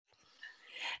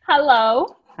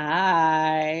Hello.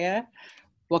 Hi.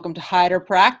 Welcome to Hide or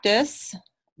Practice.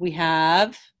 We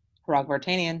have Parag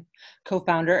Vartanian,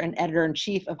 co-founder and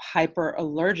editor-in-chief of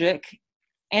Hyperallergic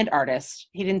and artist.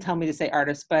 He didn't tell me to say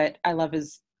artist, but I love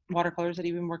his watercolors that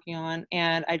he's been working on.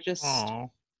 And I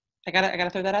gotta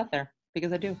throw that out there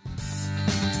because I do.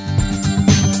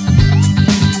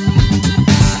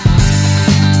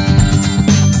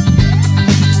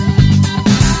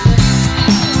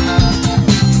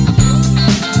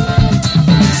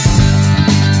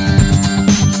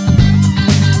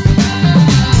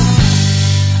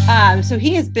 So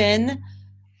he has been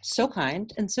so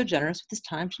kind and so generous with his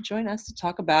time to join us to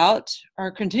talk about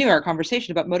or continue our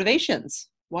conversation about motivations.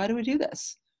 Why do we do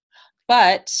this?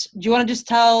 But do you want to just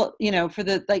tell, for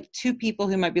the two people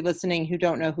who might be listening who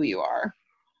don't know who you are,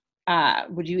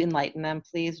 would you enlighten them,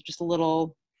 please? Just a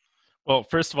little. Well,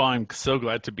 first of all, I'm so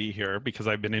glad to be here because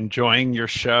I've been enjoying your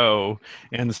show.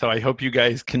 And so I hope you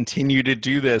guys continue to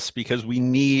do this because we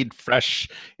need fresh,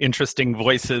 interesting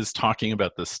voices talking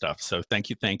about this stuff. So thank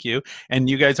you, thank you. And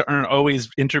you guys aren't always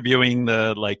interviewing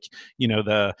the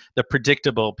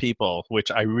predictable people, which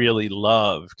I really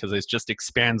love because it just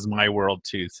expands my world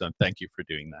too. So thank you for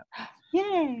doing that.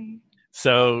 Yay.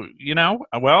 So,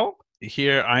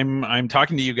 here I'm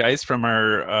talking to you guys from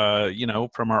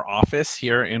our office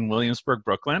here in Williamsburg,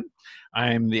 Brooklyn.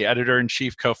 I'm the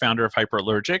editor-in-chief, co-founder of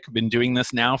Hyperallergic. I've been doing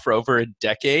this now for over a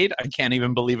decade. I can't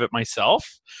even believe it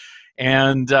myself.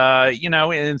 And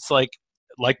it's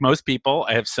like most people,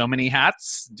 I have so many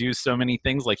hats, do so many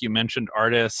things. Like you mentioned,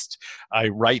 artist. I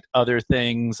write other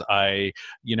things. I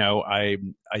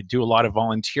do a lot of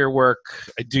volunteer work.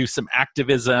 I do some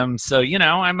activism. So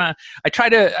I try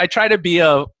to be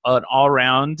an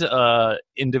all-round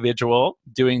individual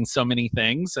doing so many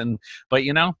things. But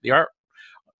the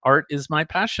art is my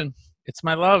passion. It's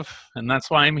my love, and that's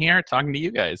why I'm here talking to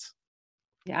you guys.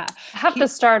 Yeah. I have to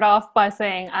start off by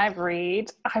saying I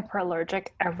read Hyperallergic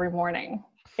every morning.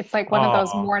 It's like one of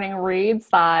those morning reads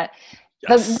that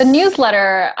the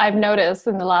newsletter I've noticed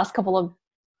in the last couple of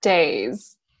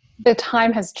days, the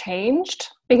time has changed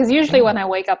because usually when I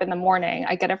wake up in the morning,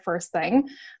 I get it first thing.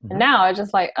 And now I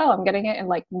just I'm getting it in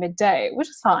midday, which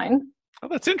is fine. Oh,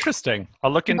 that's interesting.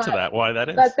 I'll look into that, why that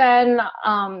is. But then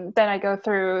I go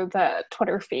through the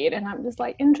Twitter feed and I'm just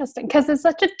interesting because it's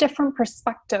such a different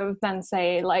perspective than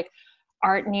say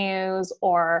Art News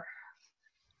or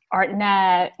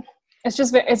ArtNet.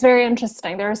 It's very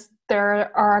interesting.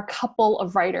 There are a couple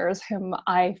of writers whom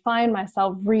I find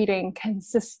myself reading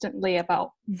consistently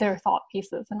about their thought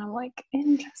pieces. And I'm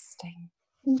interesting.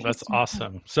 That's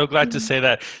awesome. So glad to say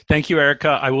that. Thank you,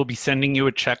 Erica. I will be sending you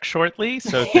a check shortly.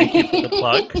 So thank you for the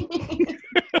plug.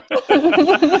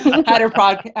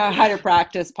 Hide or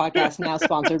Practice podcast now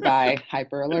sponsored by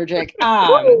Hyperallergic.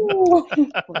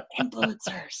 We're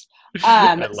influencers.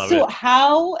 I love it.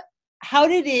 How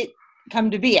did it come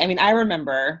to be? I mean, I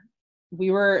remember we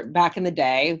were back in the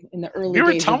day in the early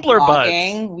days of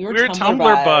blogging. We were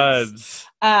Tumblr buds.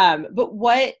 But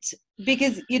what?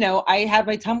 Because I have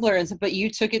my Tumblr and stuff, but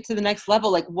you took it to the next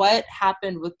level. What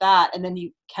happened with that, and then you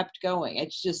kept going?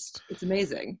 It's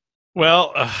amazing.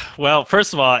 Well,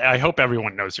 first of all, I hope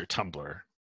everyone knows your Tumblr.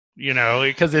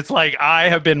 Because it's I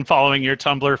have been following your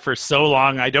Tumblr for so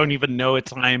long. I don't even know a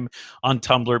time on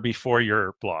Tumblr before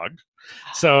your blog.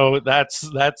 So that's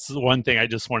one thing I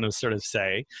just want to sort of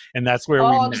say, and that's where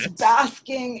we met. Just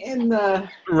basking in the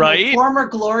former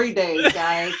glory days,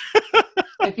 guys.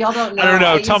 If y'all don't know, I don't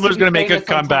know. Tumblr's going to make a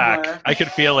comeback. I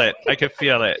could feel it.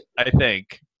 I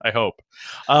think. I hope.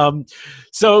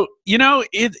 So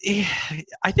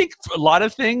I think a lot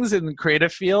of things in the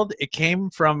creative field, it came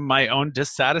from my own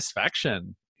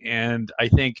dissatisfaction, and I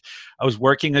think I was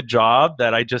working a job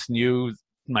that I just knew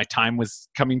my time was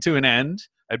coming to an end.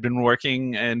 I'd been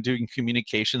working and doing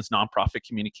communications, nonprofit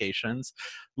communications.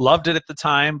 Loved it at the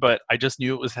time, but I just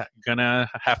knew it was gonna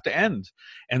have to end.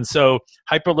 And so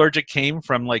Hyperallergic came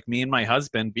from me and my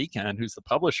husband, Vikan, who's the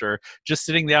publisher, just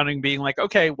sitting down and being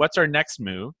okay, what's our next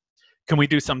move? Can we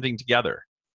do something together?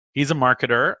 He's a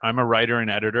marketer, I'm a writer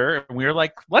and editor. And we were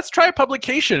let's try a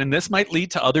publication and this might lead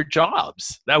to other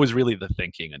jobs. That was really the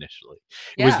thinking initially.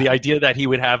 It was the idea that he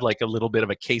would have a little bit of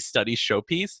a case study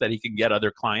showpiece that he could get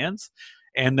other clients.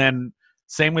 And then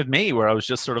same with me, where I was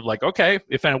just sort of okay,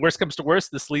 if worst comes to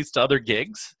worst, this leads to other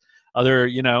gigs, other,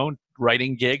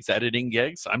 writing gigs, editing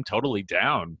gigs, I'm totally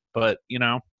down. But,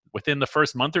 within the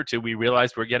first month or two, we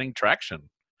realized we're getting traction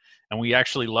and we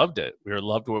actually loved it. We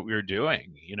loved what we were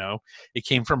doing. It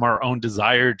came from our own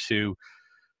desire to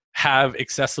have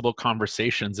accessible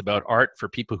conversations about art for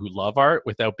people who love art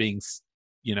without being,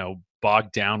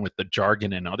 bogged down with the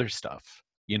jargon and other stuff.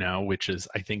 which is,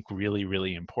 I think, really,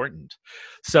 really important.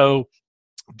 So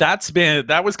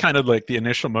that was kind of like the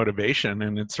initial motivation,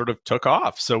 and it sort of took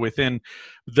off. So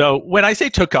when I say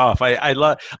took off, I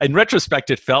love, in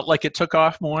retrospect, it felt like it took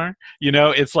off more.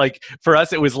 It's like, for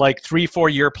us, it was like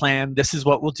 3-4 year plan. This is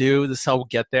what we'll do. This is how we'll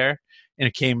get there.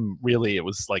 And it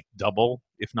was like double,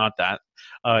 if not that,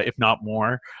 if not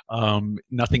more.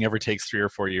 Nothing ever takes 3 or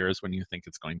 4 years when you think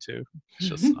it's going to. It's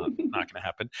just not going to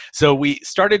happen. So we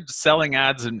started selling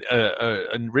ads, and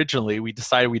originally we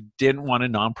decided we didn't want a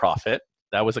nonprofit.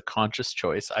 That was a conscious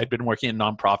choice. I'd been working in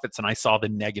nonprofits, and I saw the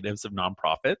negatives of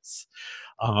nonprofits.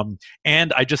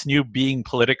 And I just knew, being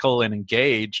political and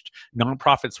engaged,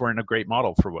 nonprofits weren't a great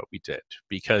model for what we did,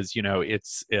 because,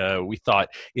 we thought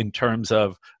in terms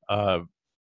of,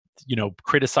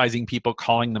 criticizing people,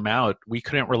 calling them out, we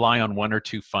couldn't rely on 1 or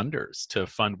 2 funders to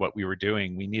fund what we were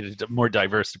doing. We needed a more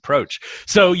diverse approach.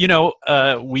 So,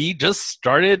 we just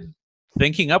started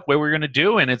thinking up what we were going to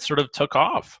do, and it sort of took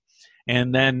off.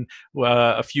 And then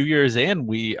a few years in,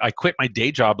 I quit my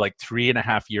day job like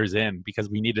 3.5 years in, because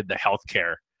we needed the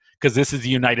healthcare, because this is the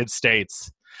United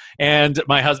States. And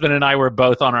my husband and I were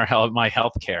both on my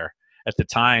healthcare at the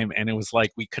time, and it was like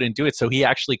we couldn't do it. So he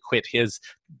actually quit his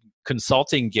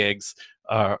consulting gigs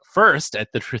first at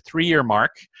the 3-year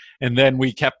mark, and then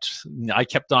I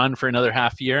kept on for another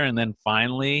half year, and then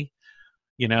finally,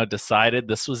 decided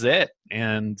this was it.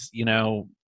 And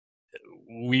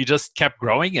we just kept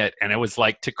growing it, and it was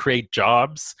like to create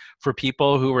jobs for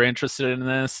people who were interested in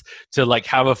this, to like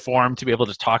have a forum to be able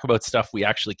to talk about stuff we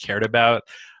actually cared about.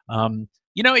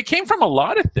 It came from a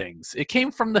lot of things. It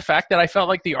came from the fact that I felt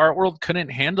like the art world couldn't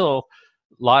handle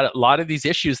a lot of these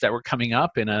issues that were coming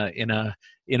up in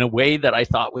a way that I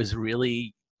thought was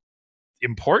really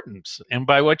important. And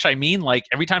by which I mean, like,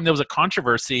 every time there was a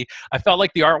controversy, I felt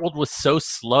like the art world was so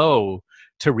slow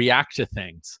to react to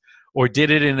things, or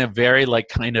did it in a very like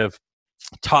kind of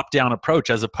top-down approach,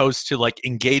 as opposed to like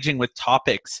engaging with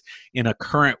topics in a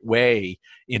current way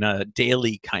in a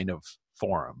daily kind of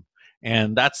forum.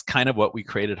 And that's kind of what we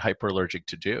created Hyperallergic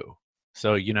to do.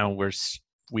 So,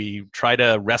 we try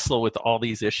to wrestle with all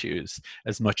these issues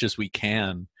as much as we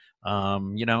can,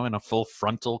 in a full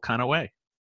frontal kind of way.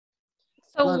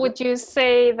 So would you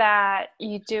say that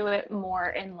you do it more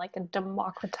in like a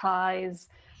democratized,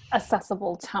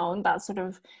 accessible tone, that sort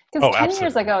of, because 10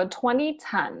 years ago,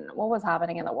 2010, what was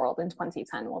happening in the world in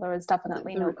 2010? Well, there was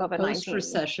definitely no COVID-19.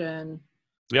 Post-recession.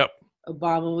 Yep.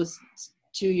 Obama was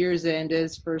 2 years into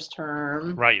his first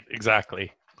term. Right,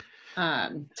 exactly.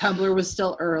 Tumblr was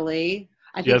still early.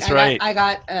 I think That's right. I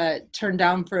got turned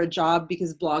down for a job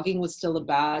because blogging was still a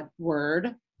bad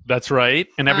word. That's right.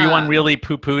 And everyone really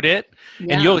poo-pooed it.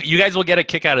 Yeah. And you guys will get a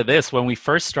kick out of this. When we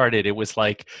first started, it was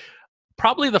like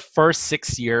probably the first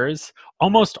 6 years,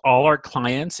 almost all our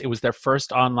clients, it was their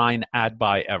first online ad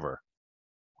buy ever.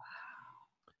 Wow.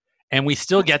 And we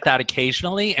still get that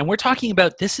occasionally. And we're talking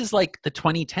about, this is like the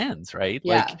 2010s, right?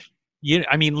 Yeah.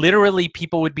 Literally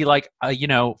people would be like,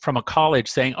 from a college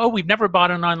saying, oh, we've never bought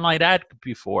an online ad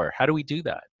before. How do we do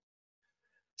that?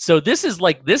 So this is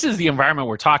the environment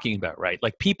we're talking about, right?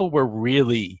 Like, people were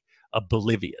really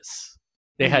oblivious.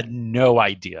 They had no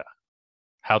idea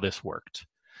how this worked.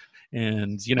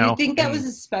 And, Do you think that was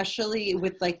especially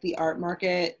with like the art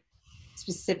market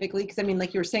specifically? Because I mean,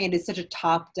 like you were saying, it is such a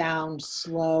top-down,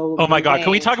 slow. Oh my God! Can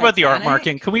we talk about the art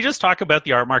market? Can we just talk about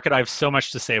the art market? I have so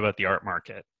much to say about the art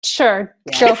market. Sure,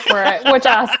 go for it. Which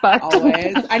aspect?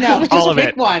 Always, I know. Just all of pick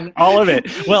it. One. All of it.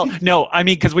 Well, no, I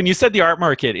mean, because when you said the art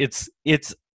market, it's.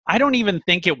 I don't even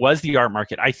think it was the art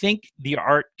market. I think the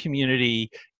art community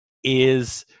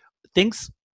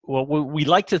thinks. Well, we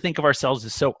like to think of ourselves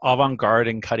as so avant-garde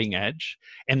and cutting edge,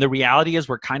 and the reality is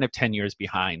we're kind of 10 years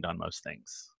behind on most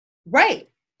things. Right.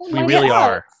 We really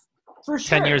are. For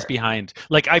sure. 10 years behind.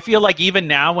 Like, I feel like even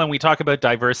now when we talk about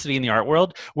diversity in the art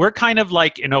world, we're kind of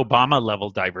like an Obama level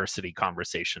diversity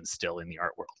conversation still in the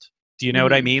art world. Do you know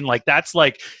what I mean? Like, that's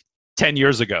like 10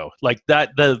 years ago. Like, that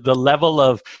the level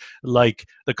of like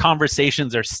the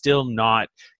conversations are still not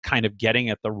kind of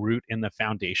getting at the root and the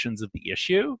foundations of the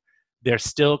issue. They're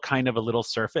still kind of a little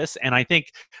surface. And I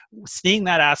think seeing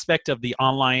that aspect of the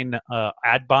online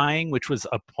ad buying, which was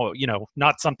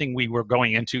not something we were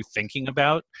going into thinking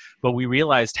about, but we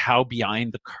realized how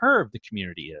behind the curve the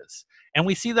community is. And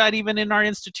we see that even in our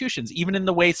institutions, even in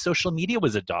the way social media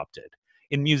was adopted.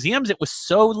 In museums, it was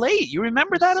so late. You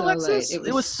remember that, so Alexis? Late.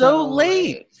 It was so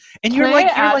late. And Can I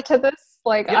add to this?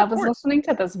 Yeah, I was listening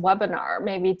to this webinar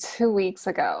maybe 2 weeks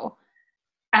ago,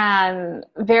 and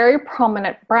very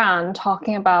prominent brand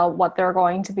talking about what they're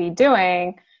going to be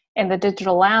doing in the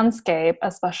digital landscape,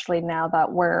 especially now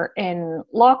that we're in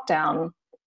lockdown.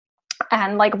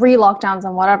 and like re-lockdowns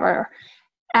and whatever.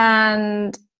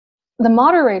 And the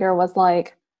moderator was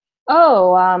like,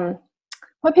 oh,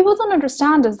 what people don't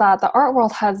understand is that the art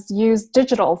world has used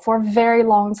digital for a very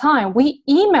long time. We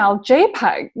email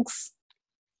JPEGs.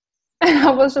 And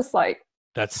I was just like,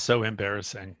 that's so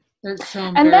embarrassing. That's so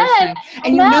embarrassing.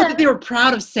 And you know that they were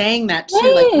proud of saying that too.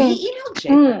 Like, we email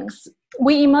JPEGs.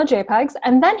 We email JPEGs.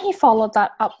 And then he followed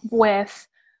that up with,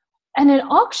 and in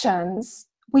auctions,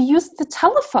 we used the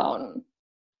telephone,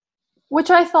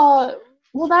 which I thought,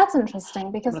 well, that's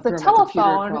interesting because the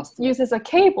telephone uses a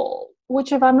cable,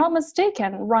 which, if I'm not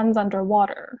mistaken, runs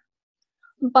underwater.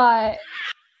 But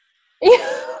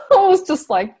I was just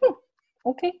like,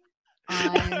 okay.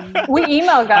 We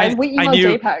email, guys. We email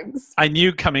JPEGs. I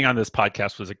knew coming on this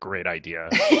podcast was a great idea.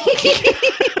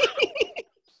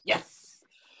 Yes.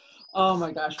 Oh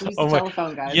my gosh. We use the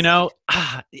telephone, guys. You know,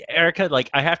 Erica, like,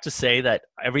 I have to say that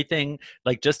everything,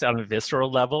 like, just on a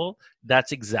visceral level,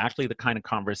 that's exactly the kind of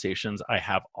conversations I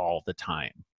have all the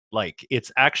time. Like, it's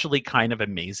actually kind of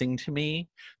amazing to me,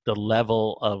 the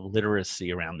level of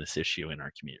literacy around this issue in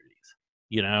our communities.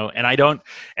 You know, and I don't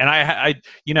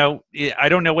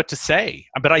know what to say,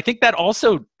 but I think that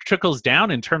also trickles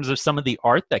down in terms of some of the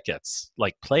art that gets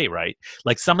like play, right?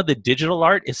 Like, some of the digital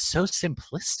art is so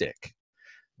simplistic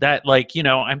that, like, you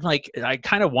know, I'm like, I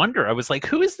kind of wonder, I was like,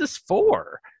 who is this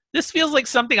for? This feels like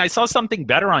something, I saw something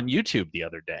better on YouTube the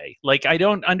other day. Like, I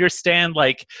don't understand,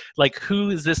 like who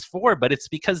is this for? But it's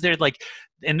because they're like,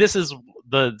 and this is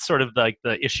the sort of like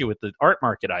the issue with the art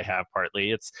market I have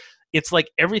partly. It's like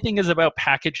everything is about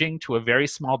packaging to a very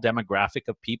small demographic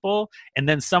of people, and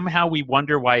then somehow we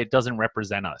wonder why it doesn't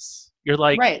represent us. You're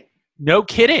like, right. No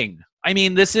kidding. I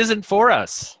mean, this isn't for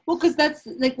us. Well, because that's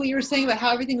like what you were saying about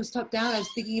how everything was top down. I was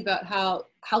thinking about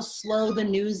how slow the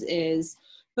news is,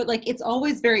 but like, it's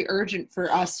always very urgent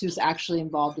for us who's actually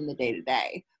involved in the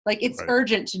day-to-day. Like, it's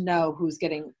urgent to know who's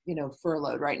getting, you know,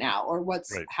 furloughed right now, or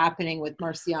what's happening with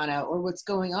Marciano, or what's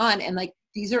going on. And like,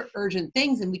 these are urgent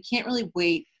things, and we can't really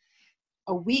wait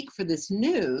a week for this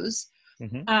news.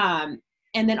 Mm-hmm.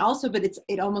 And then also, but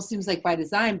it almost seems like by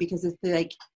design, because if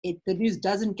the news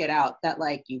doesn't get out that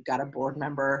like you've got a board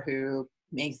member who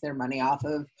makes their money off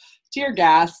of tear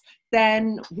gas,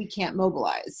 then we can't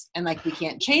mobilize, and like, we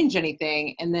can't change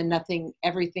anything, and then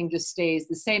everything just stays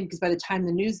the same, because by the time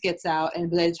the news gets out and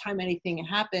by the time anything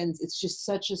happens, it's just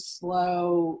such a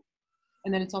slow,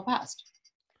 and then it's all past.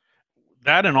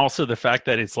 That, and also the fact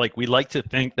that it's like, we like to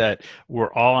think that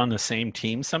we're all on the same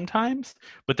team sometimes,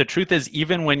 but the truth is,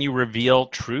 even when you reveal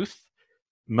truth,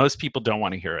 most people don't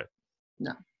want to hear it.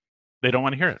 No. They don't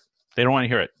want to hear it. They don't want to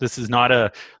hear it. This is not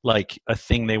a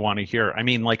thing they want to hear. I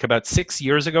mean, like, about 6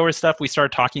 years ago or stuff, we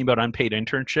started talking about unpaid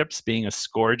internships being a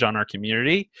scourge on our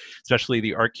community, especially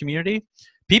the art community.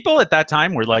 People at that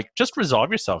time were like, just resolve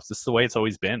yourselves. This is the way it's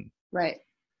always been. Right.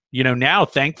 You know, now,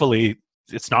 thankfully,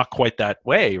 it's not quite that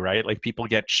way, right? Like, people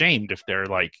get shamed if they're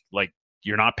like,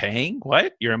 you're not paying?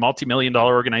 What? You're a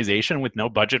multi-million-dollar organization with no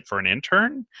budget for an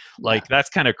intern? Like, that's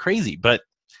kind of crazy. But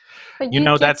you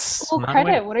know, that's school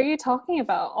credit. What are you talking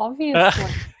about? Obviously,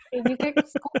 you get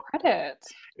school credit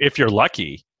if you're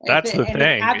lucky. That's the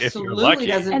thing. If you're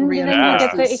lucky, and then you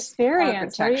get the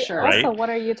experience. Right? Also, what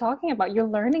are you talking about? You're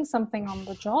learning something on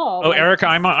the job. Oh, Erica,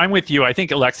 I'm with you. I think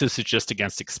Alexis is just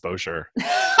against exposure.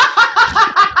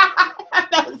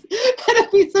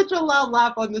 That'd be such a loud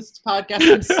laugh on this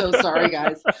podcast. I'm so sorry,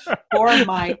 guys, for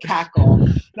my cackle.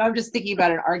 No, I'm just thinking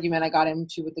about an argument I got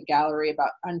into with the gallery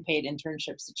about unpaid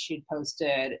internships that she'd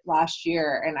posted last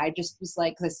year. And I just was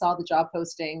like, because I saw the job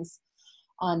postings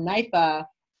on NYPA,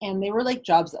 and they were like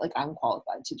jobs that like I'm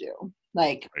qualified to do,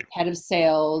 like head of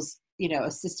sales, you know,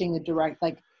 assisting the direct,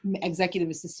 like executive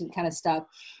assistant kind of stuff.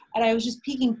 And I was just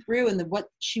peeking through, and what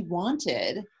she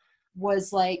wanted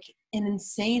was like an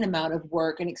insane amount of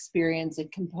work and experience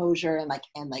and composure and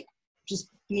like just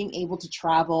being able to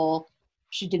travel.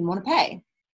 She didn't want to pay.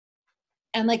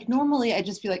 And like, normally I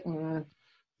just be like,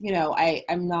 you know,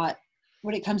 I'm not,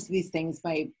 when it comes to these things,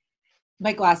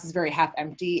 my glass is very half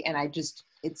empty, and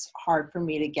it's hard for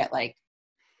me to get like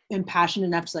impassioned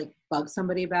enough to like bug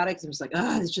somebody about it. Cause I'm just like,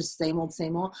 it's just same old.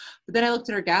 But then I looked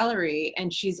at her gallery,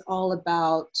 and she's all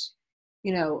about,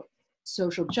 you know,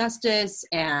 social justice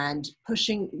and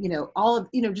pushing, you know, all of,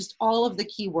 you know, just all of the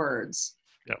key words.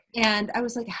 Yep. And I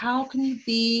was like, how can you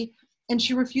be, and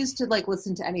she refused to like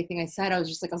listen to anything I said. I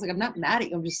was like, I'm not mad at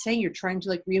you. I'm just saying you're trying to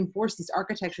like reinforce these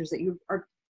architectures that you are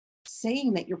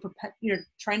saying that you're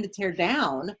trying to tear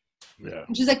down. Yeah.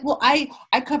 And she's like, well, I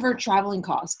cover traveling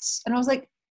costs. And I was like,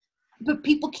 but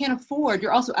people can't afford,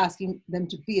 you're also asking them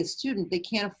to be a student. They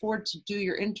can't afford to do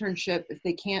your internship if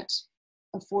they can't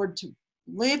afford to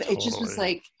live. Totally. It just was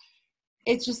like,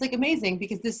 it's just like amazing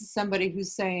because this is somebody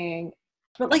who's saying,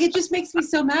 but like, it just makes me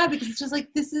so mad because it's just like,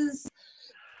 this is,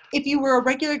 if you were a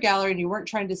regular gallery and you weren't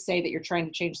trying to say that you're trying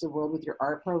to change the world with your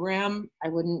art program, I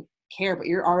wouldn't care, but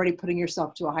you're already putting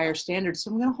yourself to a higher standard.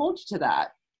 So I'm going to hold you to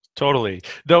that. Totally.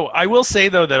 Though I will say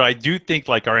though that I do think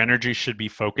like our energy should be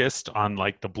focused on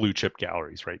like the blue chip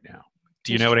galleries right now.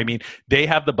 Do you know what I mean? They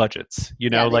have the budgets, you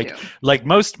know, like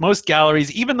most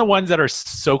galleries, even the ones that are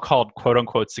so-called quote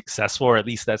unquote successful, or at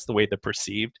least that's the way they're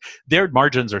perceived, their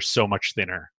margins are so much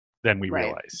thinner than we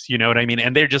realize. You know what I mean?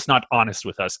 And they're just not honest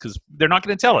with us because they're not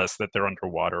going to tell us that they're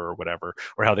underwater or whatever,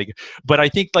 or how they, but I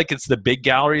think like it's the big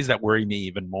galleries that worry me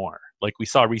even more. Like we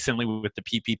saw recently with the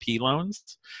PPP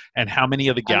loans and how many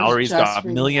of the galleries got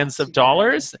millions of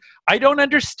dollars. I don't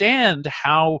understand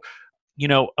how, you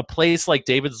know, a place like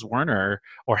David Zwirner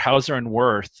or Hauser and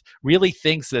Wirth really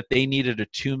thinks that they needed a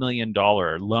 $2 million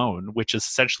loan, which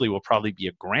essentially will probably be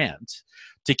a grant,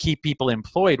 to keep people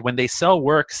employed when they sell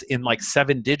works in like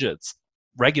 7 digits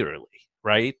regularly,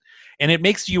 right? And it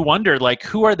makes you wonder, like,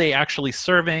 who are they actually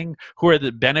serving? Who are they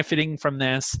benefiting from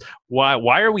this?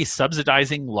 Why are we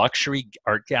subsidizing luxury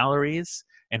art galleries?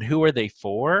 And who are they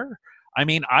for? I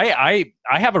mean, I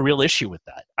have a real issue with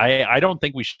that. I don't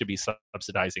think we should be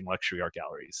subsidizing luxury art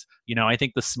galleries. You know, I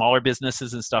think the smaller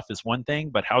businesses and stuff is one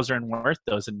thing, but Hauser and Wirth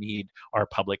doesn't need our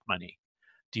public money.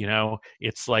 Do you know?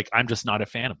 It's like, I'm just not a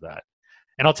fan of that.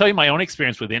 And I'll tell you my own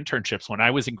experience with internships. When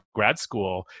I was in grad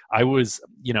school, I was,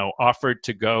 you know, offered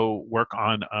to go work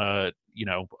on you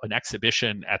know, an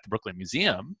exhibition at the Brooklyn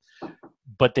Museum,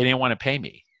 but they didn't want to pay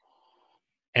me.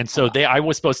 And so I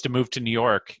was supposed to move to New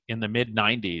York in the mid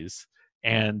 90s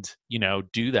and, you know,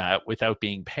 do that without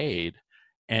being paid.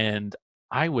 And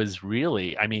I was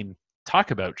really, I mean,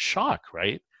 talk about shock,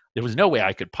 right? There was no way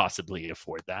I could possibly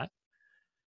afford that.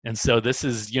 And so this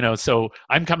is, you know, so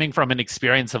I'm coming from an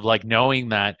experience of like knowing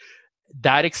that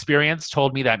that experience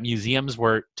told me that museums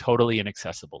were totally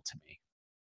inaccessible to me,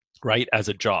 right? As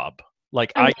a job.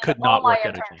 Like I could not work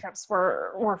at a museum. Internships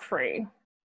were free.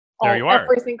 There you are.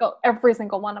 Every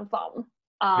single one of them.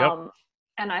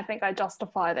 And I think I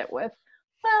justified it with,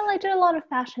 well, I did a lot of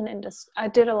fashion internships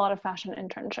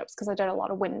because I did a lot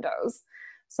of windows.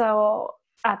 So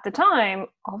at the time,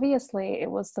 obviously it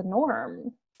was the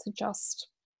norm to just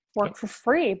work for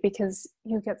free because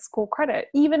you get school credit,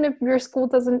 even if your school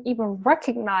doesn't even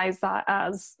recognize that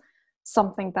as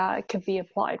something that could be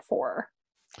applied for.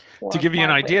 To give you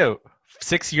an idea,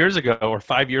 6 years ago or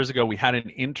 5 years ago, we had an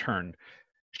intern.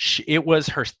 It was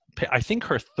her, I think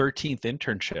her 13th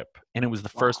internship, and it was the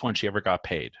first one she ever got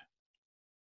paid.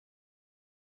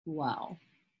 Wow.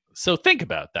 So think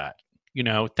about that. You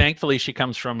know, thankfully she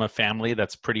comes from a family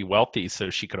that's pretty wealthy, so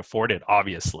she could afford it,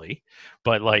 obviously.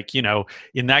 But like, you know,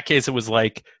 in that case, it was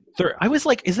like, I was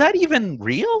like, is that even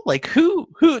real? Like who,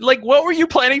 like, what were you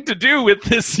planning to do with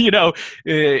this, you know,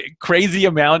 crazy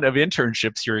amount of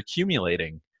internships you're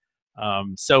accumulating?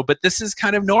 But this is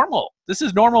kind of normal. This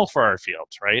is normal for our field,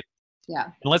 right? Yeah.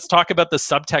 And let's talk about the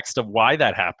subtext of why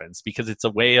that happens, because it's a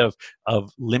way of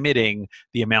limiting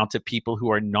the amount of people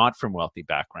who are not from wealthy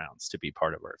backgrounds to be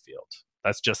part of our field.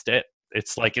 That's just it.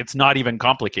 It's like, it's not even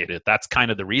complicated. That's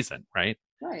kind of the reason, right?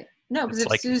 Right. No, because if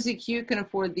like, Susie Q can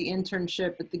afford the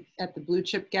internship at the Blue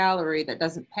Chip Gallery that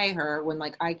doesn't pay her when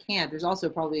like I can't, there's also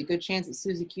probably a good chance that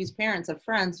Susie Q's parents have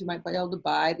friends who might be able to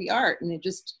buy the art, and it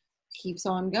just keeps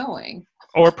on going.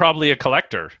 Or probably a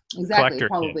collector. Exactly,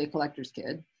 probably a collector's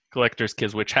kid. Collectors'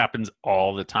 kids, which happens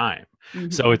all the time. Mm-hmm.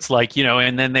 So it's like, you know,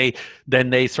 and then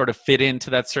they sort of fit into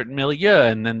that certain milieu,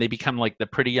 and then they become like the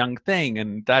pretty young thing,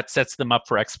 and that sets them up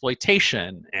for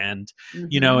exploitation. And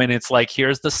you know, and it's like,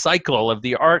 here's the cycle of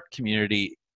the art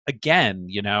community again,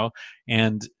 you know,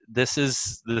 and this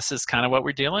is kind of what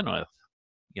we're dealing with.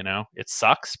 You know, it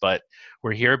sucks, but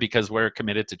we're here because we're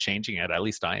committed to changing it. At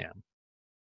least I am.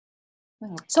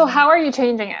 So how are you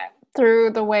changing it?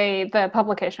 Through the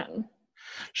publication?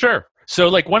 Sure. So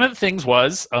like one of the things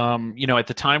was, you know, at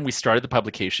the time we started the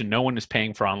publication, no one was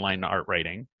paying for online art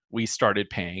writing. We started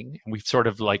paying. We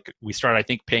started, I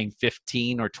think, paying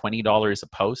 $15 or $20 a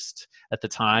post at the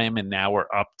time. And now we're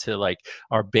up to like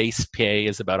our base pay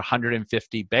is about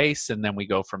 150 base. And then we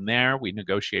go from there. We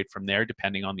negotiate from there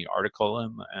depending on the article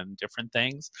and different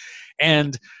things.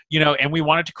 And, you know, and we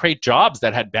wanted to create jobs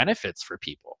that had benefits for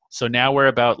people. So now we're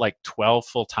about like 12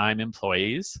 full-time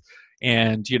employees.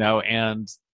 And, you know, and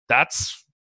that's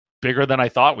bigger than I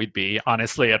thought we'd be,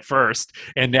 honestly, at first.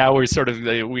 And now we're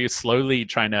slowly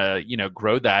trying to, you know,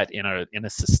 grow that in a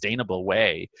sustainable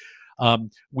way.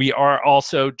 We are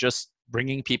also just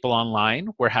bringing people online.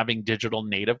 We're having digital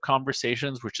native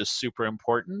conversations, which is super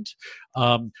important.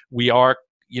 We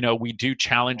do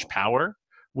challenge power.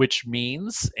 which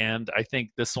means, and I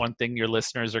think this one thing your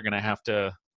listeners are going to have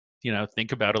to,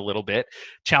 think about a little bit.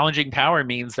 Challenging power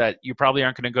means that you probably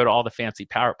aren't going to go to all the fancy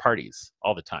power parties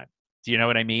all the time. Do you know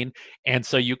what I mean? And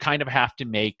so you kind of have to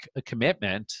make a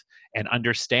commitment and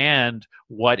understand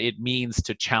what it means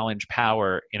to challenge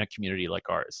power in a community like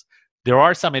ours. There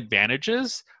are some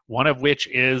advantages, one of which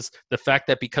is the fact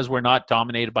that because we're not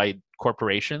dominated by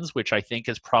corporations, which I think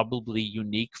is probably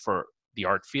unique for the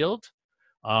art field.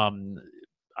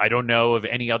 I don't know of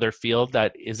any other field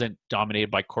that isn't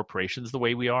dominated by corporations the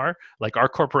way we are. Like, our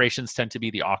corporations tend to be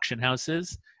the auction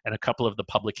houses and a couple of the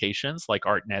publications like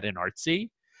ArtNet and Artsy.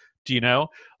 Do you know?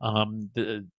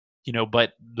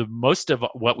 But the most of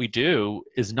what we do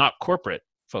is not corporate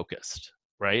focused,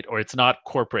 right? Or it's not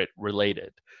corporate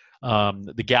related.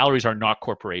 The galleries are not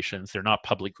corporations. They're not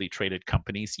publicly traded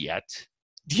companies yet.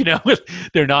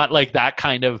 They're not like that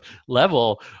kind of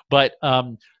level. But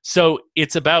so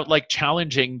it's about like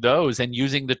challenging those and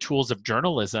using the tools of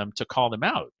journalism to call them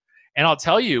out. And I'll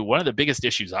tell you, one of the biggest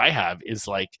issues I have is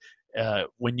like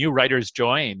when new writers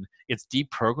join, it's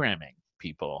deprogramming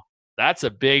people. That's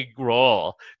a big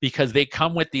role because they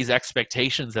come with these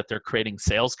expectations that they're creating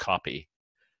sales copy,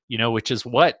 which is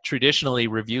what traditionally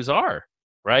reviews are,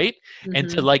 right? Mm-hmm. And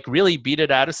to like really beat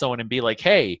it out of someone and be like,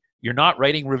 hey, you're not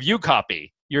writing review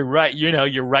copy. You're right.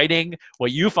 You're writing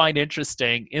what you find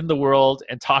interesting in the world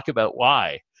and talk about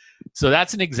why. So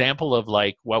that's an example of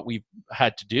like what we've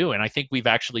had to do. And I think we've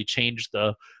actually changed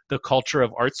the culture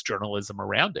of arts journalism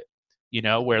around it,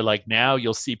 where like now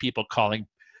you'll see people calling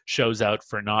shows out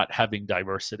for not having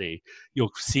diversity.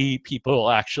 You'll see people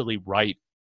actually write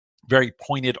very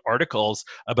pointed articles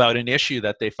about an issue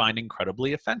that they find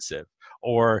incredibly offensive,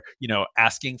 or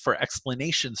asking for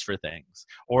explanations for things,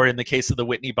 or in the case of the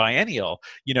Whitney Biennial,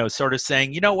 sort of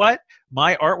saying, what,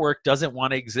 my artwork doesn't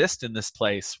want to exist in this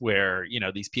place where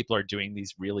these people are doing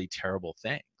these really terrible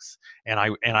things, and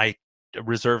I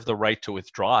reserve the right to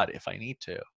withdraw it if I need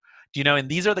to. And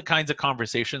these are the kinds of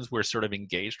conversations we're sort of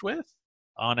engaged with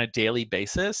on a daily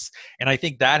basis. And I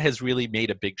think that has really made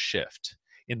a big shift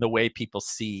in the way people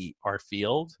see our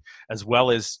field, as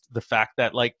well as the fact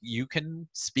that like you can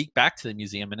speak back to the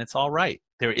museum and it's all right.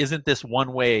 There isn't this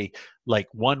one way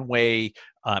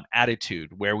attitude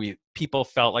where people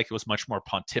felt like it was much more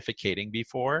pontificating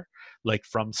before, like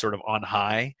from sort of on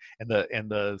high, and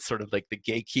the sort of like the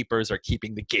gatekeepers are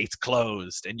keeping the gates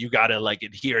closed and you got to like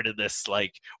adhere to this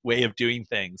like way of doing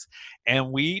things.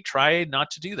 And we try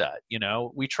not to do that.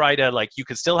 We try to like, you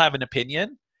can still have an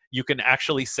opinion, you can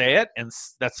actually say it, and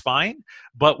that's fine,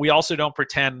 but we also don't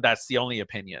pretend that's the only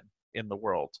opinion in the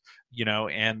world,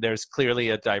 and there's clearly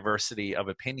a diversity of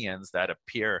opinions that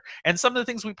appear. And some of the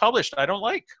things we published, I don't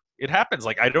like. It happens.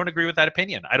 Like, I don't agree with that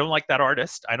opinion. I don't like that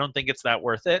artist. I don't think it's that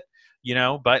worth it,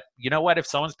 but you know what? If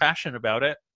someone's passionate about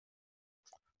it,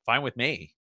 fine with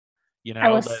me. I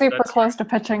was super close to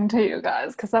pitching to you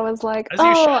guys because I was like,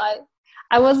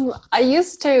 I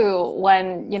used to,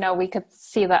 when, we could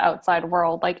see the outside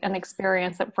world, like, and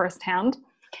experience it firsthand.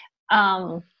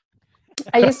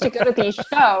 I used to go to these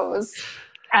shows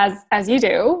as you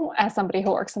do, as somebody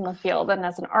who works in the field and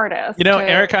as an artist.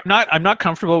 Erica, I'm not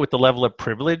comfortable with the level of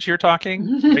privilege you're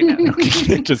talking right now.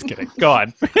 No, just kidding. Go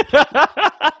on.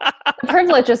 The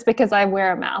privilege is because I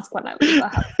wear a mask when I leave the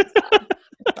house.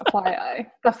 FYI,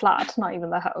 the flat, not even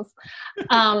the house.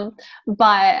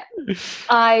 But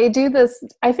I do this.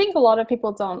 I think a lot of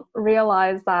people don't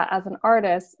realize that as an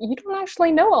artist, you don't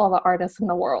actually know all the artists in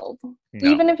the world. No.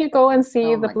 Even if you go and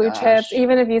see the blue chips,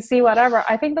 even if you see whatever,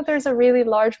 I think that there's a really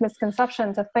large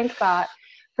misconception to think that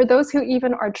for those who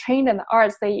even are trained in the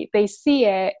arts, they see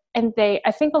it, and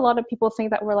I think a lot of people think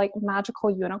that we're like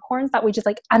magical unicorns, that we just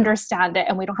like understand it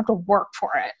and we don't have to work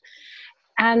for it.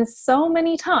 And so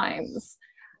many times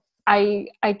I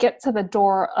get to the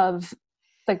door of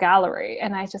the gallery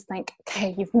and I just think,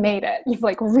 okay, you've made it. You've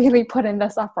like really put in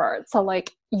this effort. So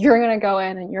like, you're going to go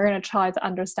in and you're going to try to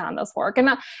understand this work. And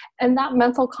that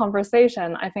mental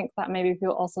conversation, I think that maybe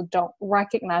people also don't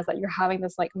recognize that you're having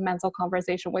this like mental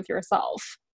conversation with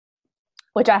yourself,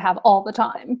 which I have all the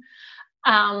time.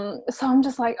 So I'm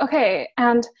just like, okay.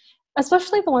 And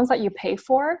especially the ones that you pay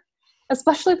for,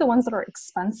 especially the ones that are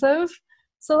expensive.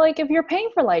 So like if you're paying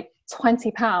for like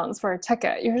 £20 for a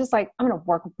ticket, you're just like, I'm going to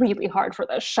work really hard for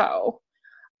this show.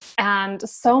 And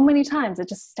so many times I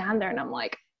just stand there and I'm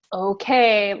like,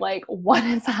 okay, like what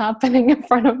is happening in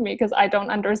front of me? Because I don't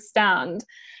understand.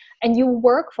 And you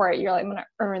work for it. You're like, I'm going to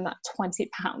earn that £20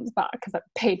 back because I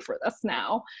paid for this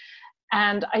now.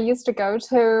 And I used to go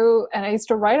to, and I used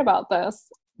to write about this,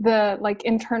 the like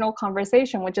internal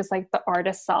conversation, which is like the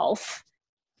artist self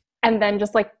and then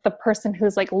just like the person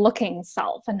who's like looking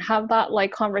self, and have that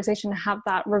like conversation, have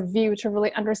that review to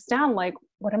really understand like,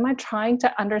 what am I trying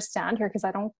to understand here, because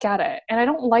I don't get it. And I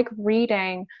don't like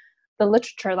reading the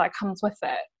literature that comes with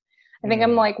it. I think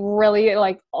I'm like really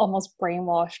like almost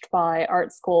brainwashed by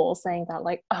art school saying that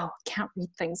like, oh, I can't read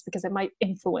things because it might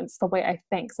influence the way I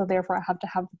think. So therefore I have to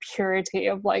have the purity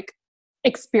of like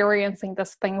experiencing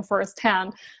this thing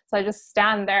firsthand. So I just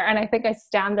stand there, and I think I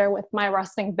stand there with my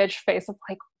resting bitch face of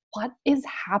like, what is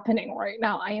happening right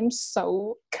now? I am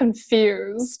so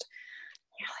confused.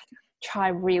 You're like, try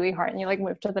really hard, and you like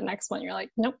move to the next one. You're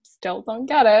like, nope, still don't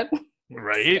get it.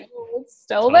 Right.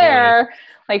 Still totally there.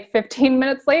 Like 15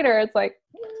 minutes later, it's like,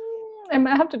 I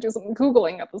might have to do some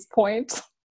Googling at this point.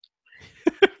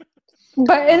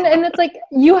 But and it's like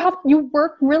you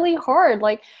work really hard.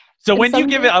 Like, so when do you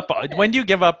give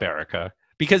up, Erica?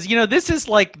 Because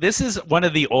this is one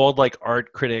of the old like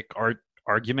art critic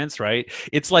arguments, right?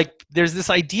 It's like there's this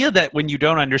idea that when you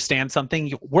don't understand something,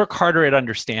 you work harder at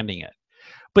understanding it.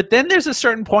 But then there's a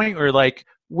certain point where like,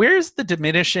 where's the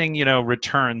diminishing,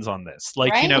 returns on this?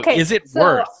 Like, right? Is it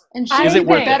worth? And is it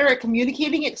worth better at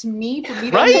communicating it to me for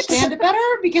me to understand it better?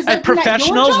 Because as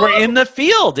professionals, we're in the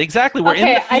field. Exactly, we're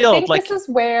in the field. I think this is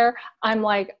where I'm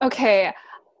like, okay,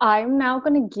 I'm now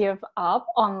going to give up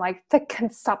on like the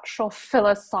conceptual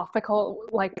philosophical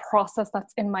like process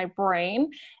that's in my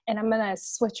brain, and I'm going to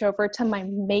switch over to my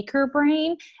maker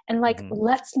brain and like,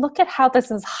 let's look at how this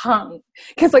is hung.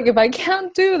 Because like, if I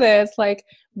can't do this, like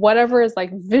whatever is like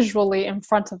visually in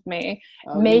front of me,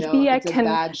 maybe I can. It's a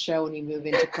bad show when you move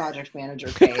into project manager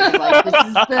phase. Like this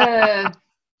is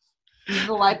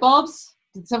the light bulbs.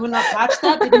 Did someone not catch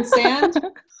that? Didn't stand.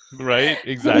 Right,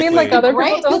 exactly. I mean, like other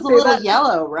people don't see a little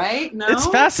yellow, right? No, it's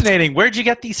fascinating. Where'd you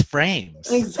get these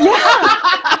frames? Exactly.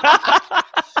 Yeah.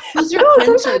 Who's your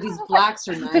printer? These blacks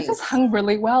are nice. This is hung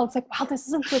really well. It's like, wow, this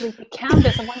is a really big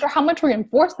canvas. I wonder how much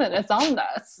reinforcement is on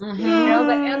this. Mm-hmm.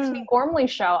 The Anthony Gormley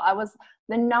show,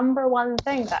 the number one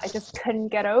thing that I just couldn't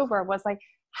get over was like,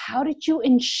 how did you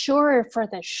ensure for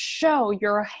the show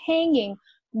you're hanging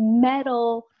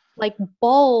metal like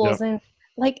balls and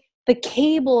like the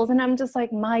cables, and I'm just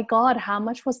like, my God, how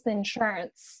much was the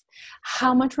insurance?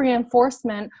 How much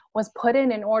reinforcement was put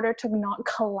in order to not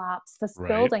collapse this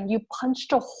building? You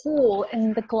punched a hole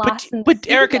in the glass. But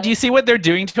Erica, do you see what they're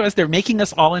doing to us? They're making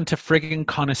us all into friggin'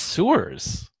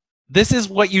 connoisseurs. This is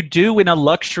what you do in a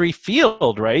luxury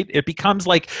field, right? It becomes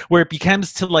like where it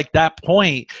becomes to like that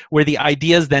point where the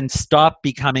ideas then stop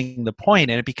becoming the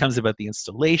point, and it becomes about the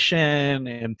installation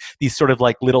and these sort of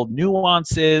like little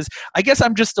nuances. I guess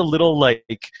I'm just a little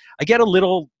like, I get a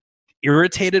little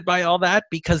irritated by all that,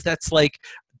 because that's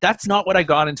not what I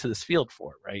got into this field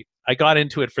for, right? I got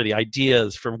into it for the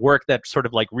ideas, for work that sort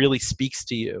of like really speaks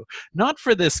to you, not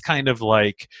for this kind of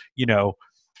like,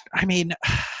 I mean,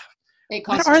 it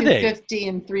costs $250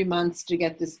 in 3 months to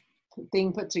get this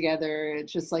thing put together.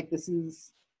 It's just like,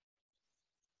 because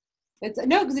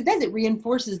it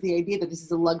reinforces the idea that this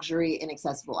is a luxury,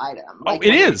 inaccessible item. Like,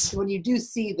 it is. When you do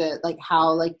see did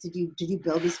you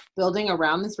build this building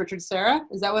around this Richard Serra?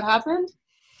 Is that what happened?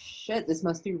 Shit, this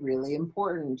must be really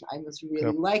important. I must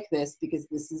really like this, because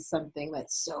this is something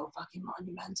that's so fucking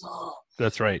monumental.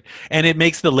 That's right. And it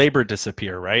makes the labor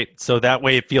disappear, right? So that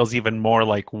way it feels even more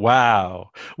like,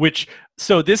 wow.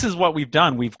 So this is what we've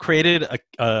done. We've created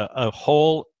a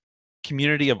whole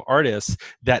community of artists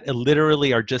that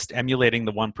literally are just emulating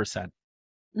the 1%.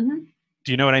 Mm-hmm.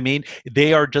 Do you know what I mean?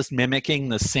 They are just mimicking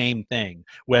the same thing,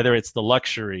 whether it's the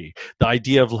luxury, the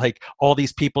idea of like all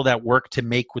these people that work to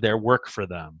make their work for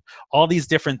them, all these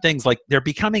different things. Like they're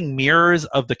becoming mirrors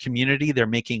of the community they're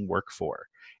making work for.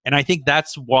 And I think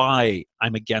that's why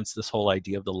I'm against this whole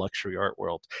idea of the luxury art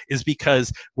world, is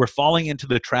because we're falling into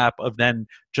the trap of then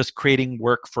just creating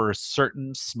work for a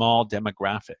certain small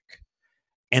demographic.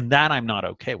 And that I'm not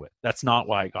okay with. That's not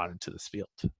why I got into this field.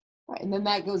 Right, and then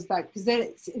that goes back, because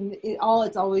then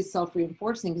it's always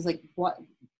self-reinforcing, because like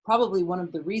probably one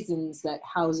of the reasons that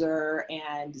Hauser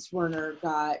and Werner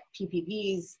got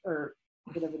PPPs, or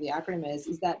whatever the acronym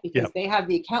is that because they have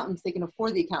the accountants, they can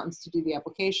afford the accountants to do the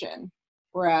application,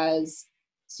 whereas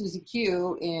Susie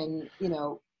Q in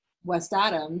West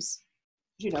Adams,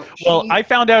 well, I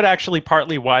found out actually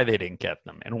partly why they didn't get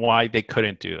them and why they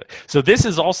couldn't do it. So this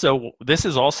is also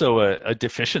a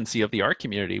deficiency of the art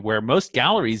community, where most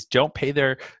galleries don't pay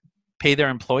their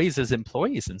employees as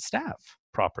employees and staff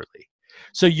properly.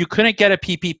 So you couldn't get a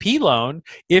PPP loan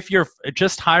if you're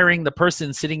just hiring the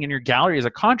person sitting in your gallery as a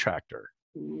contractor.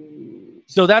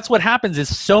 So that's what happens,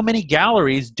 is so many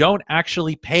galleries don't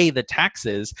actually pay the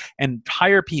taxes and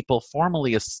hire people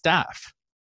formally as staff.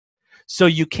 So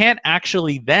you can't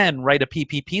actually then write a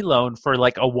PPP loan for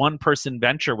like a one-person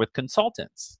venture with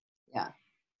consultants. Yeah.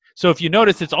 So if you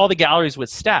notice, it's all the galleries with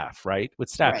staff, right? With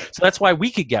staff. Right. So that's why we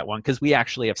could get one, because we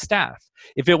actually have staff.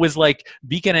 If it was like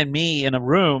Beacon and me in a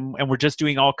room and we're just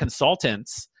doing all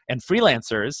consultants and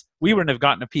freelancers, we wouldn't have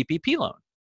gotten a PPP loan.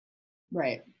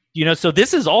 Right. You know, so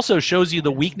this is also shows you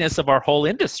the weakness of our whole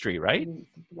industry, right?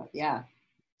 Yeah.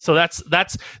 So that's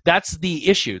the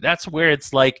issue. That's where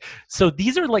it's like, so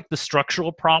these are like the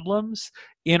structural problems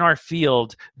in our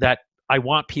field that I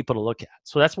want people to look at.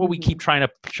 So that's what we keep trying to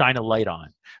shine a light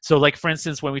on. So like, for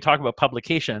instance, when we talk about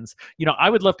publications, you know, I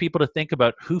would love people to think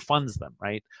about who funds them,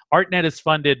 right? ArtNet is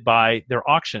funded by their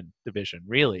auction division,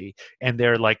 really. And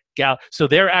they're like, so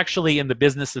they're actually in the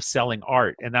business of selling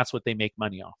art, and that's what they make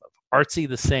money off of. Artsy,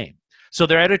 the same. So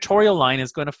their editorial line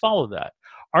is going to follow that.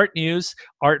 Art News,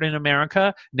 Art in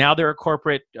America, now they're a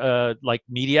corporate like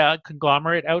media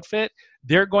conglomerate outfit.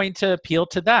 They're going to appeal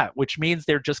to that, which means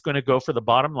they're just going to go for the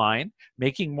bottom line,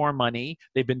 making more money.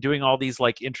 They've been doing all these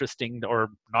like interesting or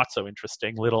not so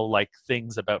interesting little like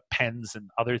things about pens and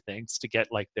other things to get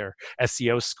like their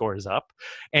SEO scores up.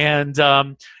 And,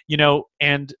 you know,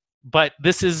 but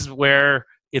this is where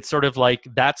it's sort of like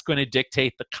that's going to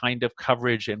dictate the kind of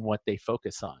coverage and what they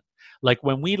focus on. Like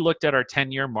when we looked at our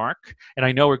 10-year mark, and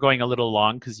I know we're going a little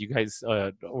long because you guys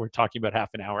were talking about half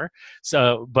an hour.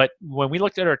 So, but when we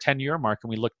looked at our 10-year mark and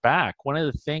we looked back, one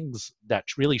of the things that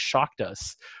really shocked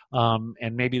us,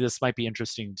 and maybe this might be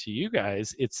interesting to you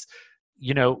guys, it's,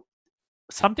 you know,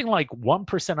 something like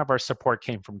 1% of our support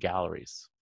came from galleries.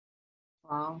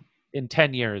 Wow. In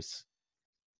 10 years.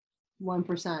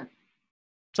 1%.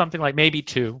 Something like maybe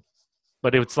 2,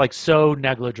 but it's like so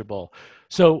negligible.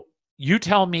 So you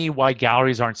tell me why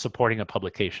galleries aren't supporting a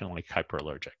publication like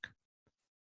Hyperallergic.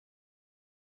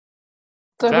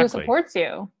 So exactly. Who supports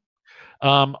you?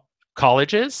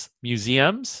 Colleges,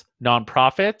 museums,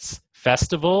 nonprofits,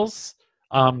 festivals.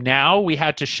 Now we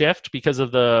had to shift because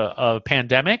of the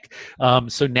pandemic.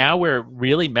 So now we're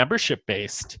really membership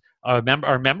based.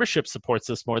 Our membership supports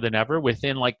us more than ever.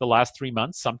 Within like the last 3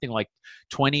 months, something like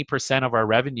 20% of our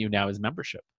revenue now is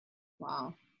membership.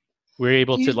 Wow. We're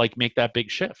able to like make that big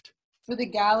shift. For the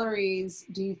galleries,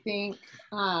 do you think,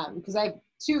 because I have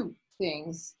 2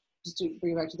 things, just to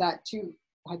bring it back to that, 2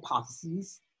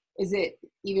 hypotheses. Is it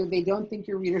either they don't think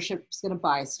your readership is going to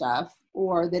buy stuff,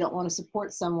 or they don't want to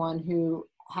support someone who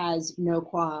has no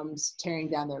qualms tearing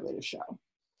down their latest show?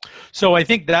 So I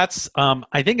think that's,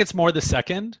 I think it's more the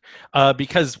second,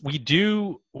 because we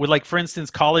like, for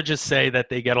instance, colleges say that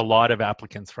they get a lot of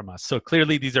applicants from us. So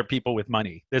clearly these are people with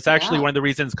money. That's actually one of the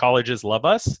reasons colleges love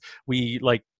us. We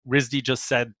like, RISD just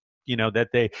said, you know,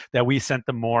 that we sent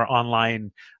them more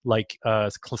online, like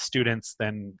students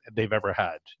than they've ever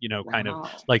had, you know, kind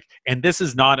of like, and this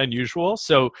is not unusual.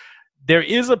 So there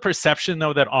is a perception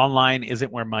though that online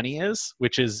isn't where money is,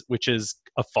 which is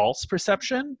a false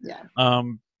perception. Yeah.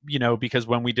 You know, because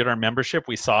when we did our membership,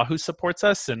 we saw who supports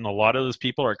us, and a lot of those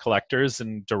people are collectors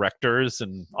and directors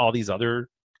and all these other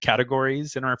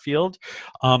categories in our field.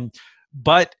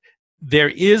 But there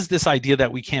is this idea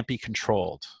that we can't be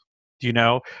controlled, you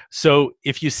know? So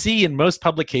if you see in most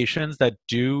publications that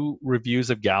do reviews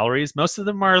of galleries, most of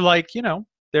them are like, you know,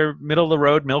 they're middle of the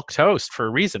road milk toast for a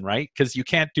reason, right? Because you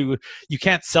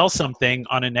can't sell something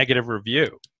on a negative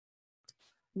review.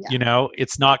 Yeah. You know,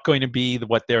 it's not going to be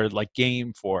what they're like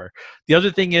game for. The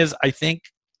other thing is, I think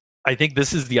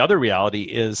this is the other reality,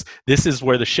 is this is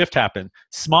where the shift happened.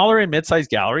 Smaller and mid-sized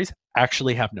galleries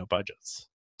actually have no budgets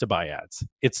to buy ads.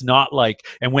 It's not like,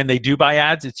 and when they do buy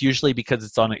ads, it's usually because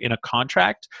it's in a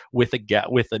contract with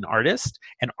an artist,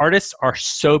 and artists are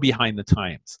so behind the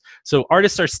times. So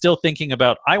artists are still thinking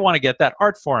about, I want to get that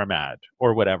art forum ad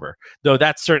or whatever, though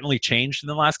that's certainly changed in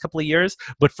the last couple of years.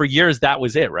 But for years, that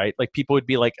was it, right? Like people would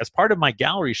be like, as part of my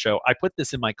gallery show, I put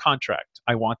this in my contract.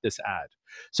 I want this ad.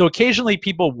 So occasionally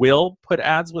people will put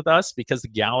ads with us because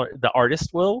the artist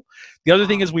will. The other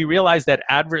thing is we realize that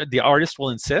the artist will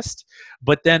insist,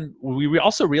 but then we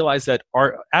also realize that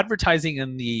our advertising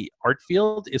in the art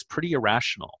field is pretty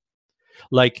irrational.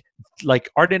 Like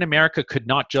Art in America could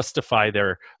not justify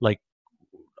their, like,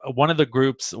 one of the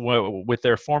groups with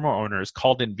their former owners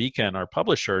called in Beacon, our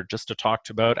publisher, just to talk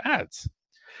about ads.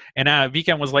 And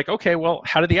Beacon was like, okay, well,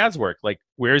 how do the ads work? Like,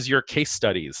 where's your case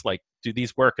studies? Like, do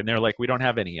these work? And they're like, we don't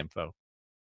have any info.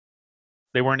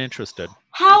 They weren't interested.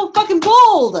 How fucking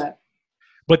bold!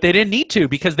 But they didn't need to,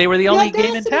 because they were the only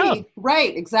game in town.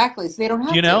 Right, exactly. So they don't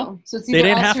have to. So it's either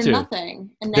us or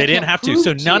nothing. And they didn't have to.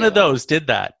 So none of those did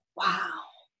that. Wow.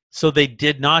 So they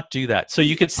did not do that. So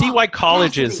you could see why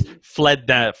colleges fled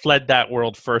that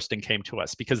world first and came to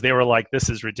us, because they were like, this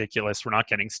is ridiculous. We're not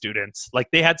getting students. Like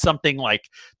they had something like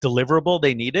deliverable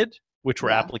they needed, which were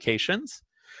applications.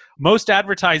 Most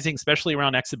advertising, especially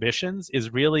around exhibitions,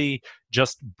 is really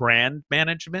just brand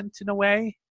management in a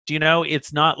way. Do you know?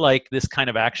 It's not like this kind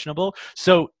of actionable.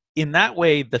 So in that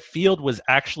way, the field was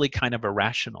actually kind of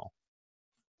irrational.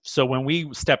 So when we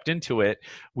stepped into it,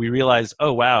 we realized,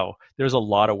 oh, wow, there's a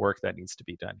lot of work that needs to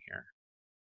be done here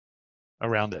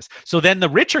around this. So then the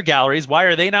richer galleries, why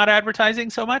are they not advertising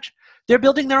so much? They're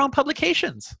building their own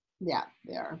publications. Yeah,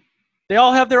 they are. They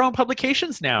all have their own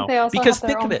publications now. They also because have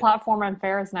their think own platform and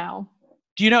fairs now.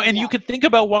 Do you know? And you could think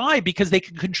about why, because they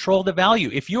can control the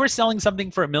value. If you are selling something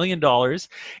for $1 million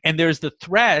and there's the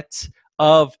threat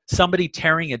of somebody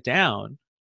tearing it down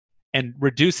and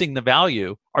reducing the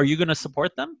value, are you going to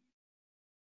support them?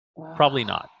 Probably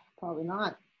not. Probably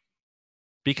not.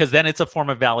 Because then it's a form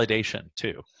of validation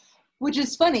too. Which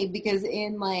is funny, because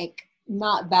in like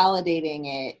not validating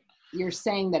it, you're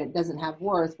saying that it doesn't have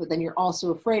worth, but then you're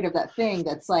also afraid of that thing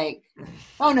that's like,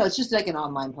 oh no, it's just like an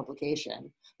online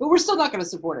publication. But we're still not going to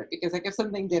support it, because like if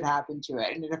something did happen to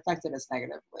it and it affected us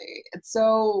negatively, it's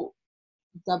so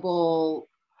double.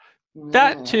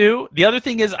 That too. The other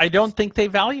thing is, I don't think they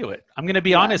value it. I'm going to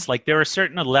be honest. Like there's a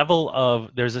certain level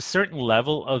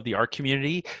of the art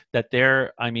community that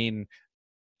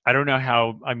I don't know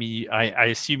how, I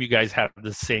assume you guys have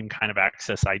the same kind of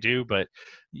access I do, but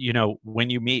you know, when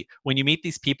you meet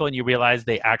these people and you realize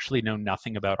they actually know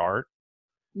nothing about art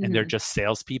and they're just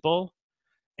salespeople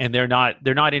and they're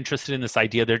not interested in this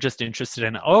idea. They're just interested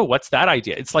in, oh, what's that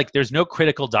idea? It's like, there's no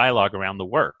critical dialogue around the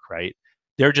work, right?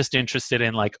 They're just interested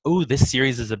in like, oh, this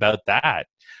series is about that.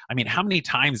 I mean, how many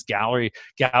times gallery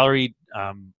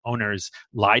owners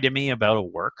lie to me about a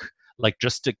work, like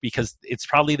because it's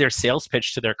probably their sales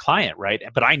pitch to their client, right?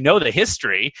 But I know the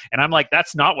history, and I'm like,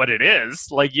 that's not what it is.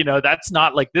 Like, you know, that's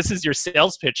not like, this is your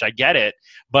sales pitch. I get it,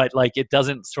 but like, it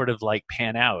doesn't sort of like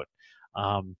pan out.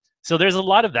 So there's a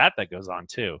lot of that goes on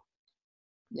too.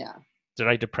 Yeah. Did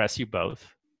I depress you both?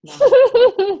 No.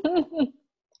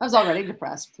 I was already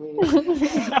depressed, please.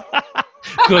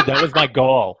 Good. That was my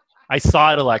goal. I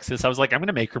saw it, Alexis. I was like, I'm going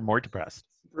to make her more depressed.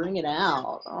 Bring it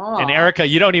out. Oh. And Erica,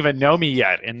 you don't even know me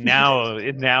yet, and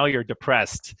now you're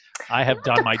depressed. I have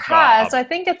done my job. I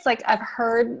think it's like I've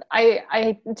heard.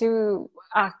 I do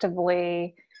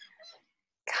actively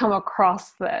come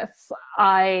across this.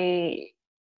 I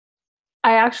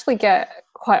actually get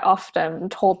quite often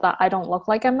told that I don't look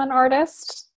like I'm an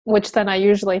artist, which then I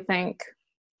usually think,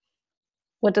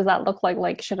 what does that look like?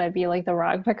 Like, should I be like the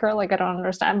rag picker? Like, I don't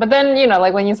understand. But then, you know,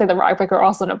 like when you say the rag picker,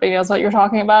 also nobody knows what you're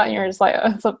talking about. And you're just like, oh,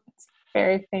 it's a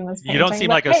very famous painting. You don't seem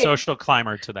like a social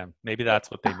climber to them. Maybe that's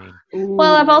what they mean.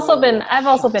 Well, I've also been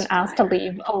asked to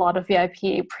leave a lot of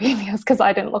VIP previews because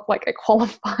I didn't look like I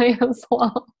qualify as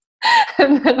well.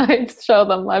 And then I show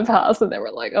them my pass and they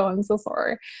were like, oh, I'm so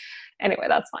sorry. Anyway,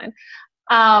 that's fine.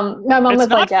 My mom was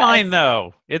like, yeah, fine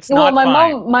though. It's not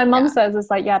fine. My mom says it's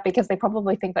like, yeah, because they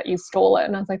probably think that you stole it.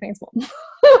 And I was like, thanks,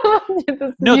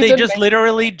 Mom. No, they just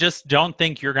literally just don't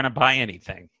think you're going to buy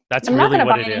anything. That's really what it is. I'm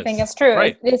not going to buy anything. It's true.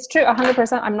 Right. It's true.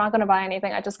 100%. I'm not going to buy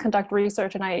anything. I just conduct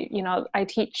research and I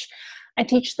teach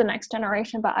the next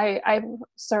generation, but I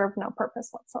serve no purpose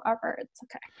whatsoever. It's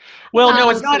okay. Well,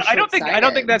 no, it's not. I don't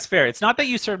think that's fair. It's not that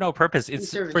you serve no purpose.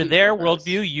 It's for their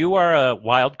worldview. You are a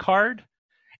wild card.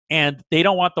 And they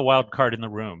don't want the wild card in the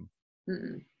room.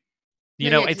 Mm-mm. You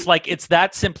know, it's like, it's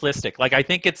that simplistic. Like, I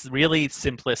think it's really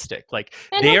simplistic. Like,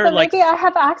 they're like, maybe I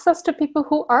have access to people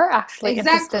who are actually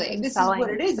interested in this selling. Is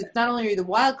what it is. It's not only are you the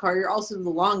wild card, you're also the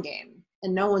long game.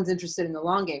 And no one's interested in the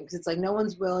long game because it's like no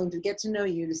one's willing to get to know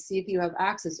you to see if you have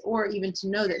access, or even to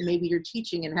know that maybe you're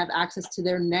teaching and have access to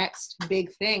their next big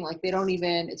thing. Like, they don't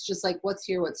even, it's just like, what's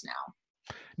here, what's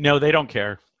now. No, they don't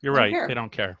care. You're right. They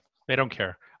don't care. They don't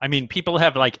care. I mean, people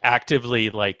have like actively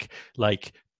like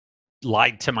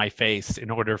lied to my face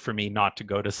in order for me not to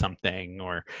go to something,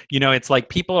 or, you know, it's like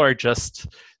people are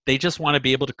they just want to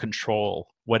be able to control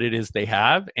what it is they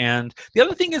have. And the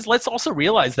other thing is, let's also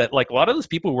realize that like a lot of those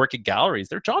people who work at galleries,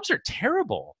 their jobs are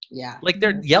terrible. Yeah. Like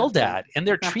they're yelled at and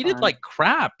they're treated like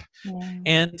crap. Yeah.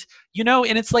 And, you know,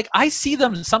 and it's like, I see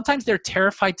them, sometimes they're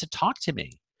terrified to talk to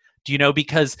me. Do you know,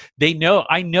 because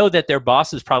I know that their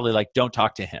boss is probably like, don't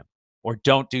talk to him. Or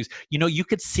don't do, you know, you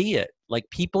could see it. Like,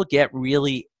 people get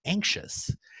really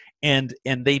anxious and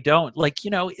they don't, like,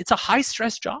 you know, it's a high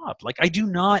stress job. Like, I do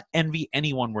not envy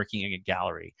anyone working in a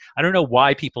gallery. I don't know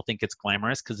why people think it's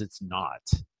glamorous, because it's not.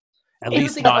 At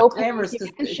least not glamorous.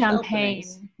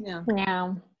 Champagne. Yeah.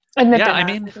 And the Yeah, dinner, I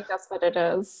mean, I think that's what it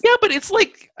is. yeah, but it's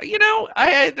like,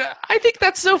 I think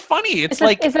that's so funny. It's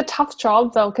like, it's a tough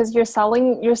job though, because you're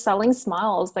selling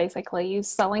smiles basically. You're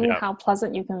selling yeah. how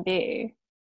pleasant you can be.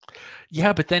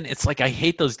 Yeah, but then it's like I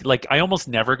hate those. Like I almost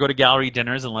never go to gallery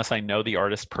dinners unless I know the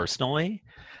artist personally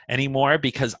anymore,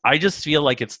 because I just feel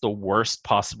like it's the worst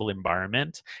possible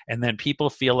environment. And then people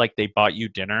feel like they bought you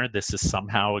dinner. This is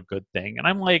somehow a good thing. And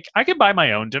I'm like, I can buy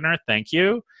my own dinner, thank you.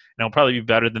 And it'll probably be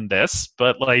better than this.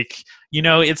 But like,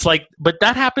 it's like, but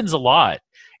that happens a lot.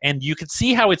 And you could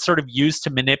see how it's sort of used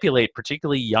to manipulate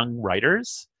particularly young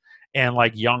writers and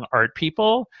like young art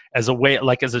people as a way,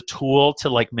 like as a tool to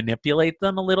like manipulate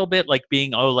them a little bit, like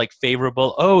being, like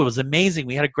favorable. Oh, it was amazing,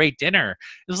 we had a great dinner.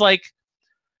 It was like,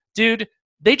 dude,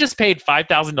 they just paid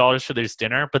 $5,000 for this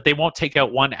dinner, but they won't take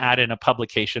out one ad in a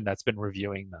publication that's been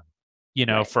reviewing them,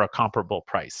 right, for a comparable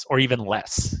price or even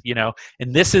less,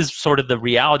 and this is sort of the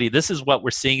reality. This is what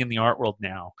we're seeing in the art world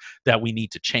now that we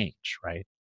need to change, right?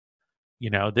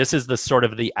 This is the sort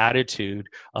of the attitude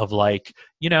of like,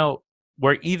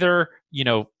 we're either,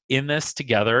 in this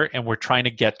together and we're trying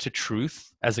to get to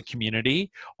truth as a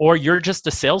community, or you're just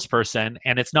a salesperson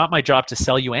and it's not my job to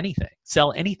sell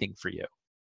anything for you.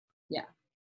 Yeah.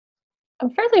 I'm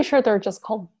fairly sure they're just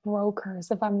called brokers,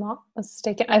 if I'm not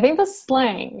mistaken. I think the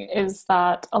slang is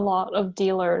that a lot of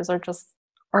dealers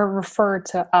are referred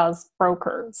to as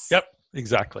brokers. Yep,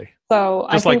 exactly. So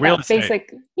just I think like real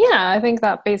estate. I think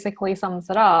that basically sums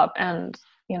it up. And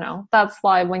that's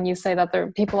why when you say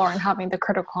that people aren't having the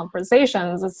critical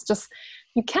conversations, it's just,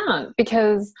 you can't,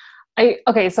 because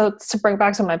so to bring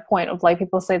back to my point of like,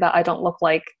 people say that I don't look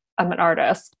like I'm an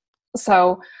artist.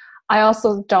 So I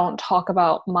also don't talk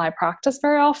about my practice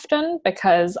very often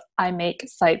because I make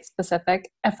site-specific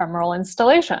ephemeral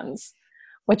installations,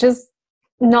 which is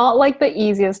not like the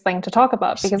easiest thing to talk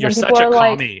about, because You're then people such are a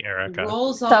like, commie, Erica.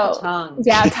 Rolls off the tongue.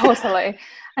 Yeah, totally.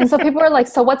 And so people are like,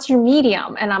 so what's your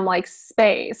medium? And I'm like,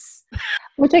 space,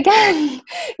 which again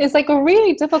is like a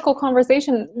really difficult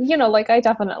conversation. Like I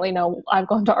definitely know I've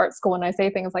gone to art school when I say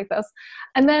things like this.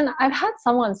 And then I've had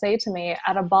someone say to me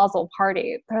at a Basel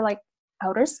party, they're like,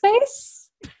 outer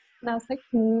space? And I was like,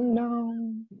 no.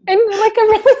 And like,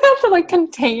 I really have to like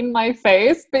contain my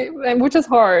face, which is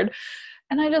hard.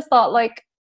 And I just thought, like,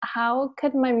 how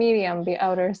could my medium be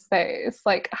outer space?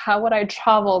 Like, how would I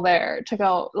travel there to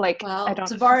go? Like, well, I don't.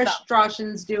 Tavares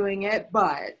Strachan's doing it,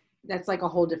 but that's like a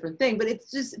whole different thing. But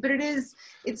it's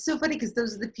so funny because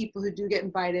those are the people who do get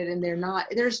invited, and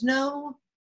there's no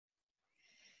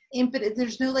impetus,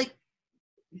 there's no like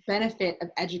benefit of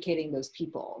educating those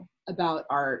people about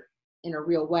art in a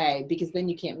real way, because then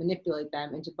you can't manipulate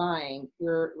them into buying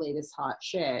your latest hot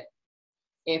shit.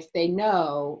 If they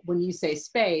know when you say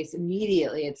space,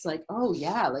 immediately it's like, oh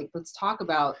yeah, like let's talk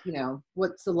about,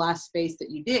 what's the last space that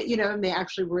you did, and they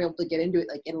actually were able to get into it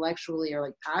like intellectually or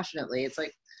like passionately. It's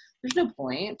like, there's no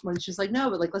point when it's just like, no,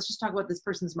 but like, let's just talk about this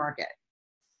person's market,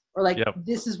 or like, yep,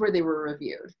 this is where they were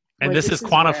reviewed. And this is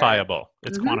quantifiable.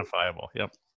 It's quantifiable.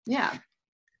 Yep. Yeah.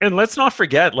 And let's not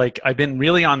forget, like, I've been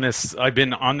on this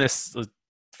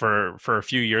for a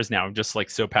few years now. I'm just like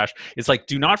so passionate. It's like,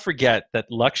 do not forget that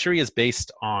luxury is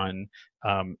based on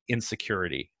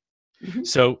insecurity. Mm-hmm.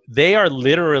 So they are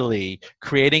literally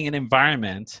creating an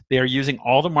environment. They are using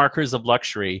all the markers of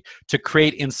luxury to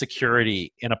create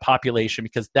insecurity in a population,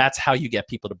 because that's how you get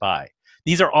people to buy.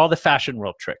 These are all the fashion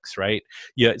world tricks, right?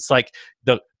 Yeah, it's like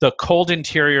the cold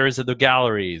interiors of the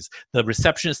galleries, the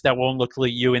receptionists that won't look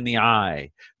you in the eye,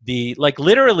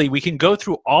 literally we can go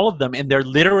through all of them, and they're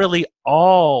literally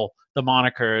all the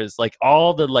monikers, like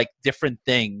all the like different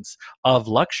things of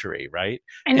luxury, right?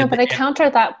 I know, but I counter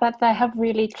that, but they have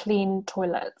really clean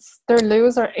toilets. Their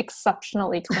loos are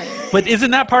exceptionally clean. But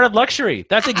isn't that part of luxury?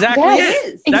 That's exactly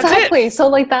it. Exactly. So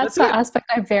like that's the it.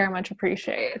 aspect I very much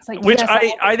appreciate. It's like, which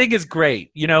I think is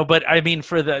great, but I mean,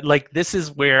 for the like, this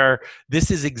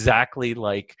is exactly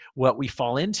like what we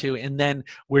fall into. And then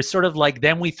we're sort of like,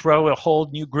 then we throw a whole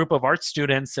new group of art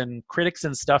students and critics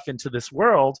and stuff into this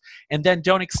world, and then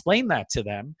don't explain that to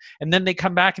them, and then they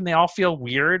come back and they all feel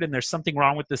weird, and there's something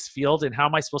wrong with this field, and how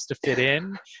am I supposed to fit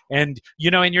in? And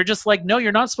and you're just like, no,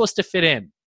 you're not supposed to fit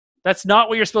in. That's not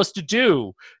what you're supposed to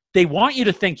do. They want you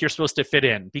to think you're supposed to fit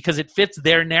in because it fits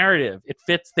their narrative, it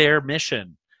fits their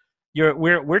mission.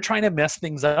 We're trying to mess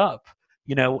things up.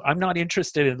 I'm not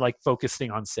interested in like focusing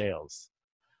on sales.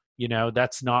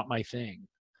 That's not my thing.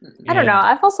 I don't know.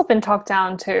 I've also been talked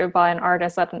down to by an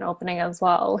artist at an opening as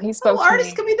well. He spoke to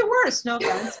artists me. can be the worst. No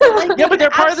offense. But like, yeah, but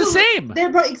they're part of the same.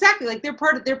 Exactly. Like they're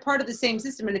part of the same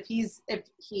system. And if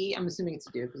he, I'm assuming it's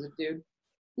a dude, because a dude.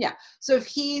 Yeah. So if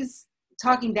he's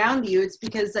talking down to you, it's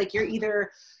because like you're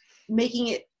either making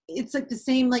it it's like the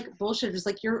same like bullshit, just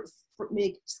like you're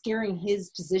like scaring his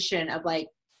position of like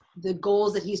the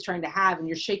goals that he's trying to have, and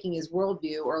you're shaking his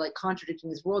worldview or like contradicting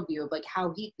his worldview of like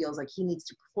how he feels like he needs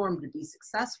to perform to be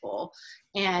successful.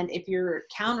 And if you're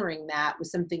countering that with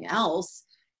something else,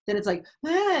 then it's like,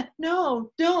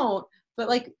 no, don't. But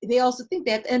like they also think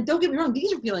that, and don't get me wrong,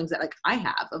 these are feelings that like I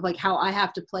have of like how I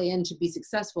have to play in to be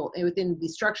successful and within the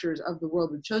structures of the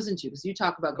world we've chosen to. Because you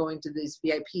talk about going to these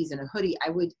VIPs in a hoodie, I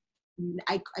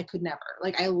could never.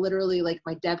 Like I literally, like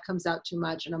my deb comes out too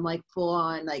much and I'm like full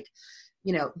on like,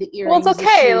 you know, the earrings. Well, it's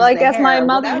okay. Shoes, like as hair, my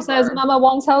mother whatever. says, Mama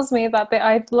Wong tells me that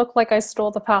I look like I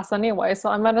stole the pass anyway, so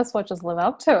I might as well just live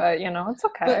up to it. You know, it's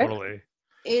okay. Totally.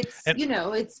 It's, you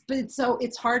know, it's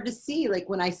hard to see, like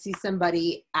when I see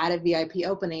somebody at a VIP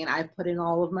opening and I've put in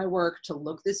all of my work to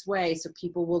look this way so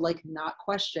people will like not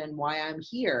question why I'm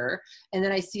here. And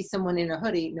then I see someone in a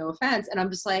hoodie, no offense. And I'm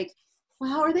just like,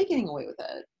 well, how are they getting away with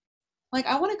it? Like,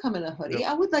 I want to come in a hoodie. Yep.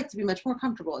 I would like to be much more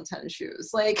comfortable in tennis shoes.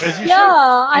 Like,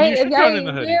 I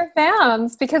wear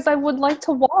Vans because I would like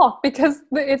to walk because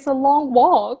it's a long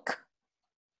walk.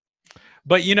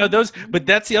 But you know, but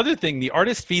that's the other thing. The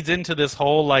artist feeds into this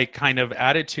whole like kind of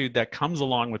attitude that comes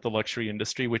along with the luxury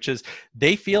industry, which is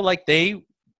they feel like they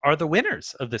are the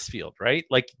winners of this field, right?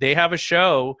 Like they have a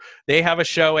show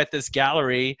at this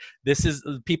gallery.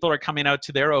 People are coming out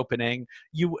to their opening.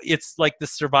 It's like the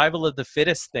survival of the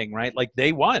fittest thing, right? Like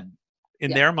they won in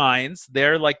their minds.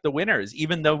 They're like the winners,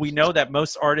 even though we know that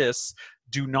most artists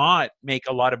do not make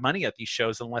a lot of money at these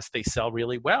shows unless they sell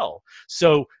really well.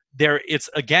 So it's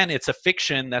a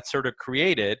fiction that's sort of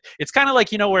created. It's kind of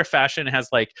like, you know, where fashion has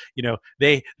like, you know,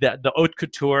 the haute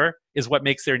couture is what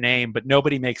makes their name, but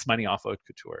nobody makes money off haute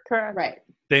couture. Correct. Right.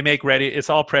 They make it's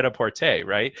all pret-a-porter,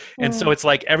 right? And so it's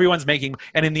like everyone's making,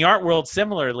 and in the art world,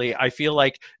 similarly, I feel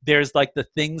like there's like the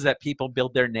things that people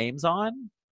build their names on.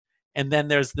 And then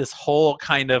there's this whole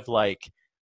kind of like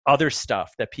other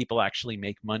stuff that people actually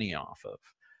make money off of.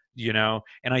 You know,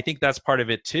 and I think that's part of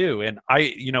it too. And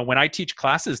when I teach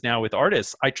classes now with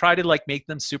artists, I try to like make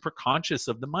them super conscious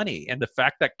of the money and the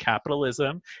fact that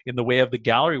capitalism in the way of the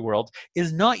gallery world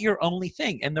is not your only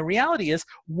thing. And the reality is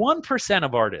 1%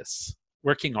 of artists,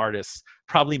 working artists,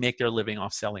 probably make their living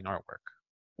off selling artwork.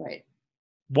 Right.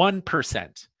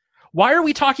 1%. Why are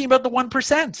we talking about the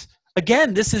 1%?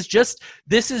 Again, this is just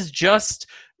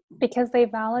because they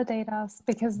validate us,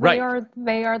 because they are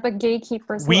the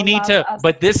gatekeepers.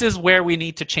 But this is where we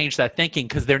need to change that thinking,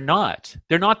 because they're not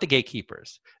the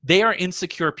gatekeepers. They are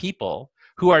insecure people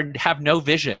who have no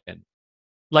vision.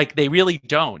 Like they really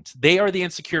don't. They are the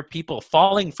insecure people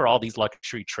falling for all these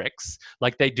luxury tricks,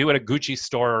 like they do at a Gucci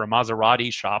store or a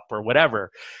Maserati shop or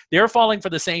whatever. They're falling for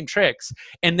the same tricks.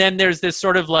 And then there's this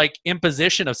sort of like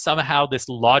imposition of somehow this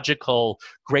logical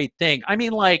great thing. I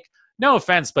mean, like, no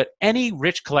offense, but any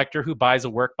rich collector who buys a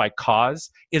work by KAWS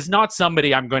is not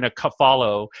somebody I'm going to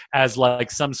follow as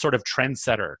like some sort of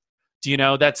trendsetter. Do you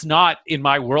know? That's not in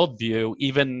my worldview,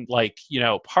 even like, you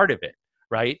know, part of it,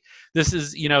 right? This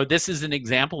is an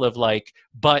example of like,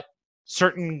 but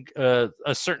a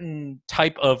certain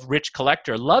type of rich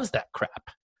collector loves that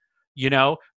crap, you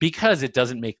know, because it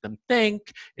doesn't make them think.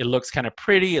 It looks kind of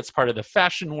pretty. It's part of the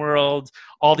fashion world.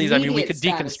 All these, immediate, I mean, we could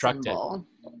deconstruct it.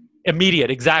 Immediate,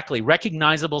 exactly.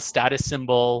 Recognizable status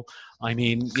symbol. I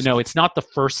mean, you know, it's not the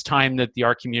first time that the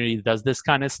art community does this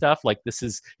kind of stuff. Like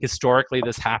this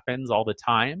happens all the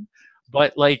time,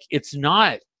 but like, it's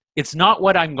not it's not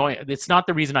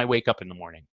the reason I wake up in the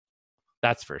morning.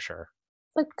 That's for sure.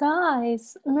 But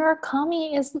guys,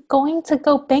 Murakami is going to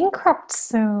go bankrupt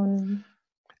soon.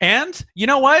 And you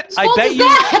know what? I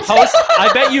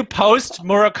bet you post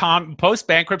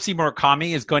bankruptcy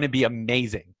Murakami is going to be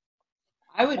amazing.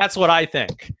 That's what I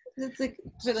think. It's like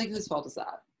whose fault is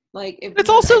that? Like, it's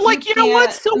also like, you know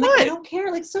what? So what? I don't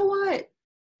care. Like, so what?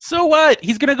 So what?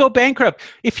 He's going to go bankrupt.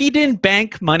 If he didn't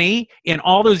bank money in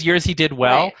all those years he did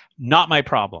well, right. Not my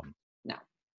problem. No.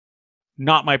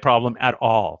 Not my problem at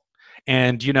all.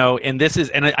 And, you know, and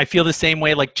I feel the same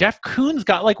way. Like Jeff Koons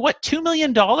got like, what, $2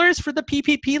 million for the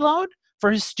PPP loan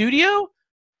for his studio?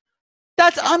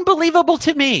 That's unbelievable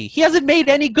to me. He hasn't made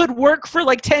any good work for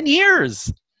like 10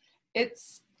 years.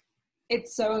 It's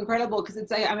so incredible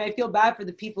because I feel bad for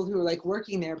the people who are like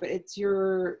working there, but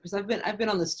because I've been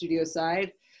on the studio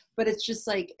side, but it's just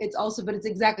like, but it's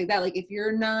exactly that. Like if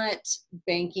you're not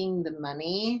banking the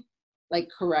money like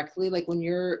correctly, like when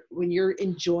you're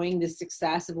enjoying the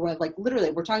success of what, like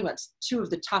literally we're talking about 2 of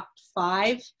the top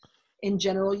 5 in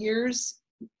general years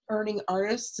earning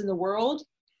artists in the world.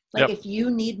 Like if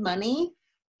you need money,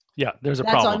 Yeah, there's a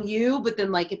that's problem. on you. But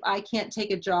then like, if I can't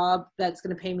take a job that's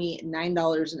going to pay me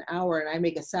 $9 an hour and I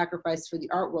make a sacrifice for the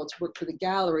art world to work for the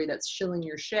gallery that's shilling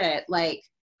your shit, like,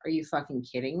 are you fucking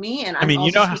kidding me? And I I'm mean,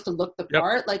 also supposed to look the yep.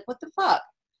 part. Like, what the fuck?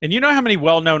 And you know how many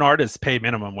well-known artists pay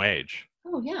minimum wage?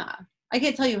 Oh yeah. I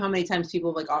can't tell you how many times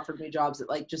people like offered me jobs that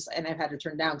like just, and I've had to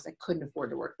turn down because I couldn't afford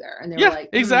to work there. And they were like,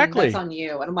 exactly. That's on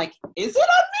you. And I'm like, is it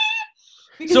on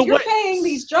me? Because you're paying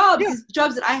these jobs. These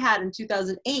jobs that I had in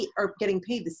 2008 are getting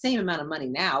paid the same amount of money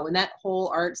now. When that whole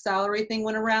art salary thing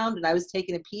went around and I was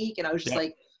taking a peek and I was just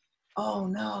like, oh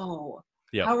no,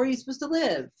 how are you supposed to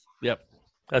live? Yep.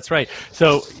 That's right.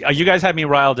 So you guys have me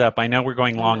riled up. I know we're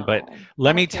going long, but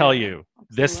let me tell you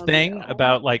this thing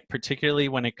about like, particularly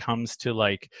when it comes to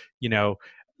like, you know,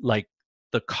 like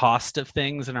the cost of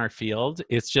things in our field,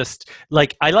 it's just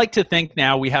like, I like to think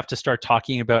now we have to start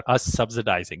talking about us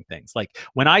subsidizing things. Like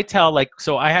when I tell like,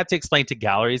 so I had to explain to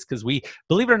galleries because we,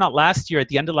 believe it or not, last year, at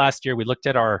the end of last year, we looked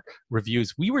at our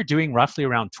reviews. We were doing roughly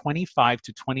around 25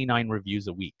 to 29 reviews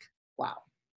a week. Wow.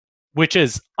 Which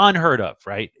is unheard of,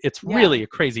 right? It's really a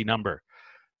crazy number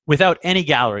without any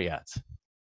gallery ads.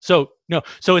 So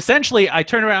essentially I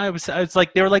turned around, I was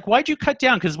like, they were like, why'd you cut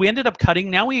down? Because we ended up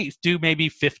cutting. Now we do maybe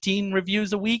 15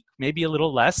 reviews a week, maybe a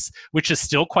little less, which is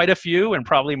still quite a few and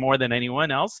probably more than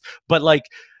anyone else. But like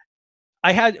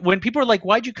when people were like,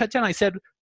 why'd you cut down? I said,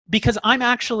 because I'm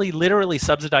actually literally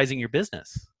subsidizing your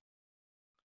business.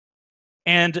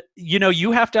 And, you know,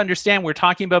 you have to understand, we're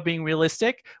talking about being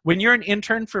realistic. When you're an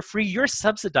intern for free, you're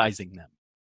subsidizing them.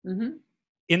 Mm-hmm.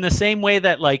 In the same way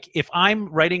that, like, if I'm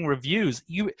writing reviews,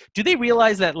 do they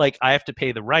realize that, like, I have to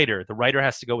pay the writer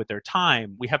has to go with their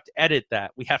time. We have to edit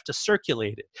that. We have to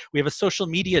circulate it. We have a social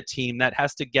media team that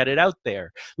has to get it out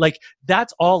there. Like,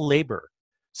 that's all labor.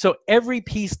 So every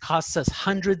piece costs us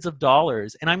hundreds of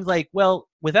dollars. And I'm like, well,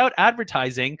 without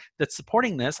advertising that's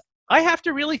supporting this, I have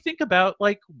to really think about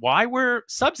like why we're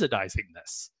subsidizing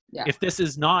this. Yeah. If this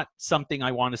is not something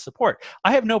I want to support.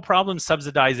 I have no problem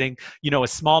subsidizing, you know, a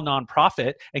small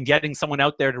nonprofit and getting someone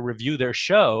out there to review their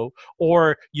show,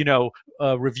 or, you know,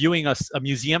 reviewing a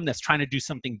museum that's trying to do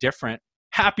something different.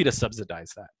 Happy to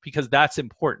subsidize that because that's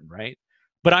important, right?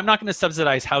 But I'm not going to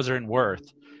subsidize Hauser and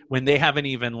Wirth when they haven't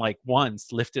even like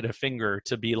once lifted a finger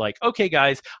to be like, okay,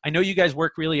 guys, I know you guys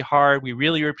work really hard. We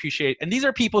really appreciate, and these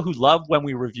are people who love when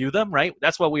we review them, right?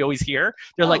 That's what we always hear.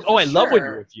 They're like, oh, I love when you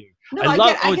review. No,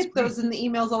 I get those in the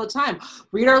emails all the time.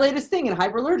 Read our latest thing in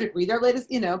Hyperallergic. Read our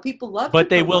latest, you know, people love. But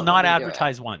they will not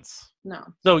advertise once. No.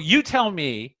 So you tell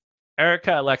me,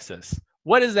 Erica, Alexis,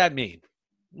 what does that mean?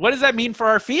 What does that mean for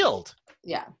our field?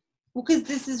 Yeah. Well, because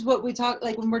this is what we talk,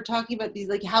 like when we're talking about these,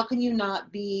 like, how can you not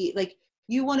be, like,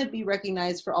 you want to be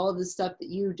recognized for all of the stuff that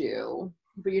you do,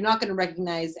 but you're not going to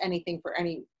recognize anything for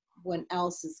anyone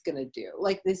else is going to do.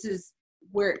 Like, this is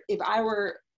where, if I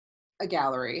were a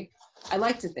gallery, I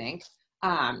like to think,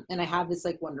 and I have this,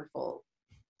 like, wonderful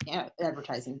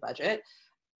advertising budget,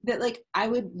 that like I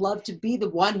would love to be the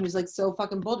one who's like so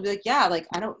fucking bold to be like, yeah, like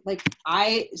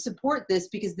I support this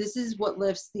because this is what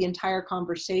lifts the entire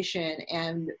conversation.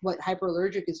 And what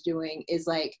Hyperallergic is doing is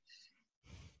like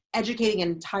educating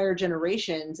entire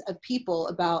generations of people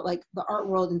about like the art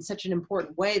world in such an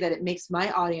important way that it makes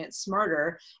my audience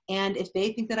smarter. And if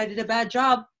they think that I did a bad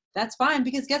job, that's fine,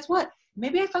 because guess what?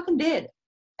 Maybe I fucking did.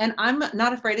 And I'm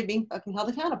not afraid of being fucking held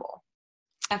accountable.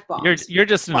 F-bombs. You're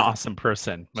just an awesome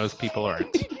person. Most people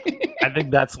aren't. I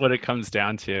think that's what it comes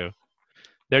down to.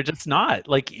 They're just not,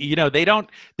 like, you know,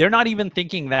 they're not even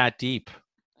thinking that deep.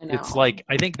 It's like,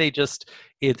 I think they just,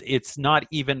 it's not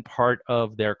even part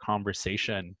of their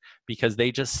conversation because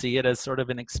they just see it as sort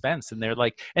of an expense. And they're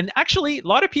like, and actually a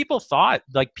lot of people thought,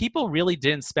 like, people really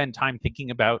didn't spend time thinking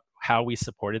about how we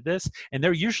supported this. And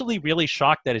they're usually really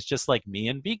shocked that it's just like me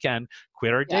and Viken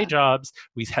quit our day jobs.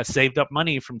 We have saved up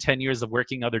money from 10 years of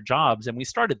working other jobs and we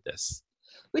started this.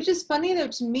 Which is funny though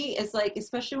to me, is like,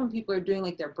 especially when people are doing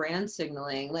like their brand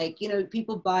signaling, like, you know,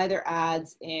 people buy their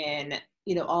ads in,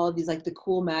 you know, all of these like the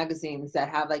cool magazines that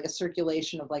have like a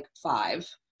circulation of like 5,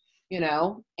 you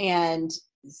know, and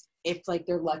if like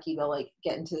they're lucky, they'll like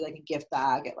get into like a gift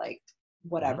bag at like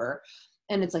whatever.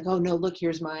 And it's like, oh no, look,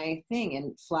 here's my thing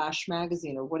in Flash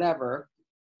magazine or whatever.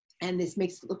 And this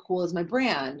makes it look cool as my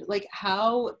brand. Like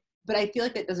how, but I feel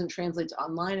like that doesn't translate to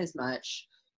online as much,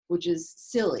 which is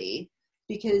silly.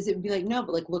 Because it would be like, no,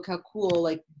 but like, look how cool,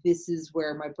 like, this is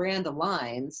where my brand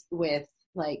aligns with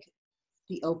like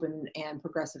the open and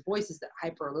progressive voices that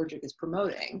Hyperallergic is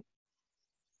promoting.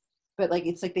 But like,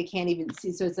 it's like, they can't even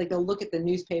see. So it's like, they'll look at the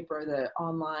newspaper, or the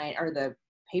online or the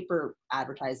paper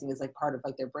advertising is like part of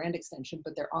like their brand extension,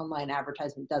 but their online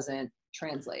advertisement doesn't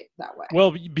translate that way.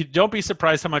 Well, don't be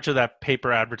surprised how much of that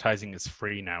paper advertising is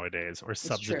free nowadays or It's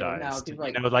subsidized. true. No,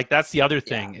 you know, like that's the other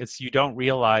thing. It's you don't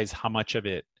realize how much of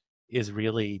it is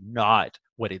really not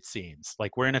what it seems.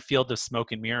 Like we're in a field of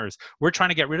smoke and mirrors. We're trying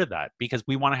to get rid of that because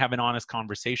we want to have an honest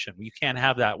conversation. You can't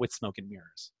have that with smoke and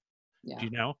mirrors. Yeah. Do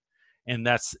you know? And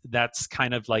that's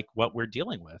kind of like what we're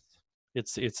dealing with.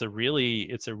 It's a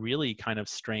really kind of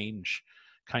strange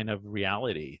kind of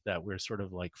reality that we're sort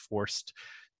of like forced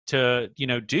to, you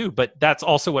know, do. But that's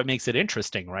also what makes it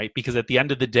interesting, right? Because at the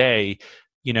end of the day,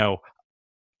 you know,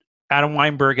 Adam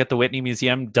Weinberg at the Whitney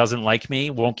Museum doesn't like me,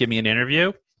 won't give me an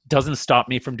interview, doesn't stop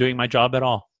me from doing my job at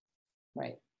all.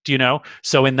 Right. Do you know?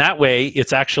 So in that way,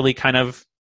 it's actually kind of,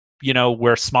 you know,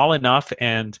 we're small enough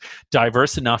and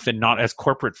diverse enough and not as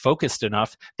corporate focused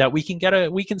enough that we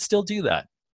can still do that.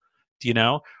 Do you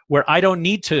know? Where I don't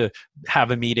need to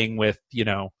have a meeting with, you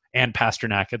know, Anne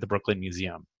Pasternak at the Brooklyn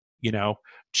Museum. You know,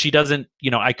 she doesn't, you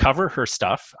know, I cover her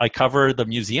stuff, I cover the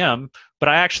museum, but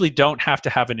I actually don't have to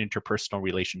have an interpersonal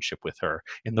relationship with her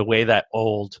in the way that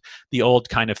the old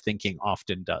kind of thinking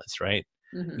often does, right?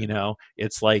 Mm-hmm. You know,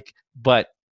 it's like, but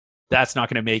that's not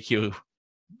going to make you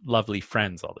lovely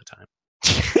friends all the time.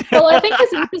 Well, I think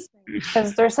it's interesting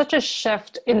because there's such a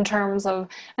shift in terms of,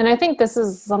 and I think this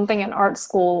is something in art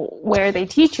school where they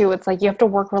teach you, it's like you have to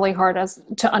work really hard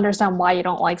to understand why you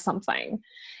don't like something.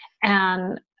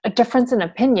 And a difference in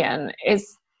opinion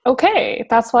is okay.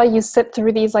 That's why you sit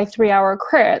through these like 3-hour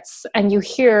crits and you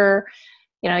hear,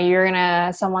 you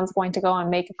know, someone's going to go and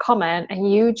make a comment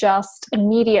and you just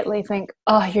immediately think,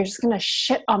 oh, you're just going to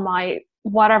shit on my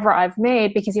whatever I've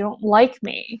made because you don't like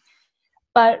me.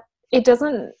 But it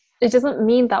doesn't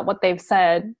mean that what they've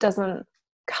said doesn't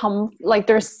come, like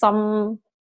there's some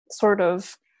sort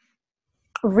of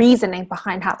reasoning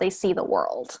behind how they see the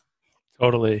world.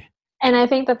 Totally. And I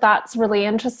think that that's really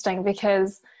interesting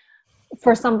because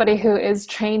for somebody who is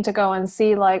trained to go and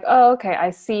see like, oh, okay,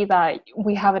 I see that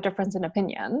we have a difference in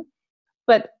opinion,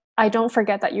 but I don't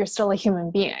forget that you're still a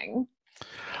human being.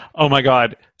 Oh my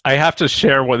God. I have to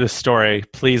share this story.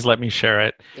 Please let me share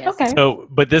it. Yes. Okay. So,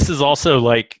 but this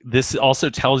also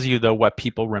tells you though what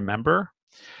people remember.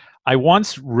 I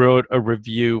once wrote a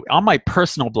review on my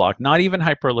personal blog, not even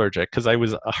Hyperallergic, because I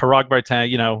was Harag Vartanian,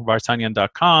 you know,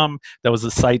 Vartanian.com. That was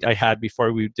a site I had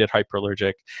before we did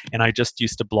Hyperallergic, and I just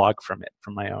used to blog from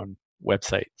my own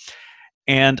website.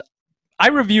 And I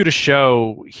reviewed a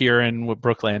show here in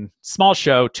Brooklyn, small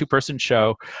show, 2-person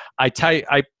show. I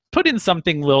put in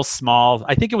something little small.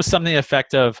 I think it was something to the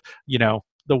effect of, you know,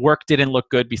 the work didn't look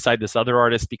good beside this other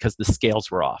artist because the scales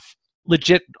were off.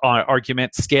 Legit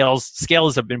argument. Scale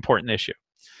is an important issue.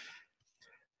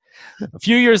 A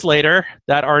few years later,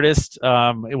 that artist,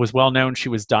 it was well known she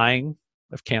was dying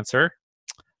of cancer.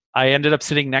 I ended up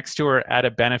sitting next to her at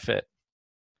a benefit.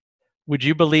 Would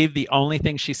you believe the only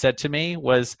thing she said to me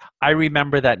was, I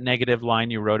remember that negative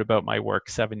line you wrote about my work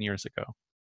 7 years ago.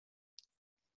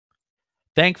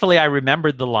 Thankfully, I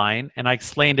remembered the line and I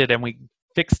explained it and we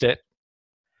fixed it.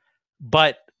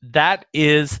 But that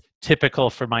is typical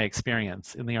for my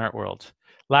experience in the art world.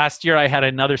 Last year, I had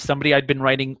somebody I'd been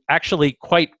writing actually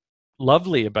quite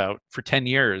lovely about for 10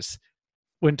 years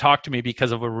wouldn't talk to me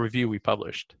because of a review we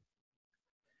published.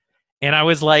 And I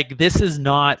was like, this is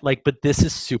not like, but this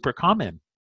is super common.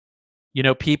 You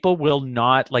know, people will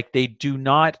not, like, they do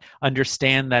not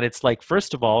understand that it's like,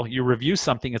 first of all, you review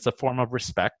something, it's a form of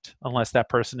respect, unless that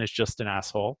person is just an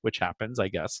asshole, which happens, I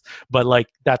guess. But like,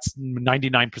 that's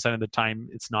 99% of the time,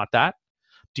 it's not that.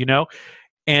 Do you know?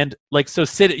 And like, so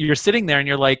you're sitting there and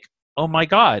you're like, oh my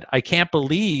God, I can't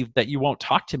believe that you won't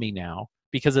talk to me now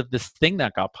because of this thing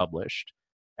that got published,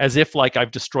 as if like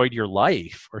I've destroyed your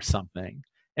life or something.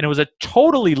 And it was a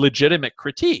totally legitimate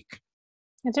critique.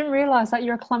 I didn't realize that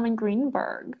you're Clement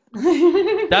Greenberg.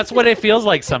 That's what it feels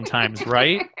like sometimes,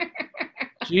 right?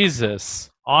 Jesus,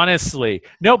 honestly.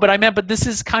 No, but this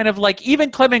is kind of like,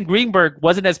 even Clement Greenberg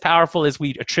wasn't as powerful as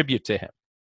we attribute to him.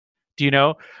 Do you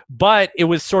know? But it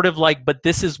was sort of like, but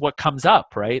this is what comes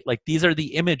up, right? Like, these are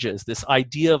the images, this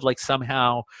idea of like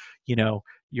somehow, you know,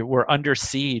 we're under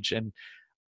siege. And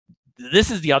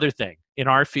this is the other thing. In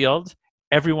our field,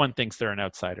 everyone thinks they're an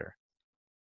outsider.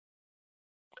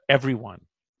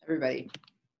 Everybody.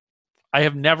 I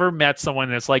have never met someone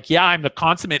that's like, yeah, I'm the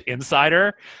consummate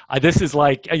insider. This is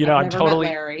like, you know, I'm totally.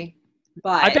 Met Larry,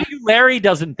 but I bet you Larry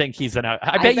doesn't think he's an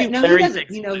outsider. Larry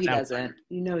thinks he doesn't.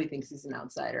 You know, he thinks he's an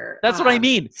outsider. That's what I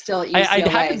mean. Still, I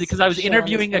happened because I was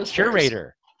interviewing a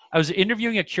curator. I was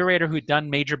interviewing a curator who'd done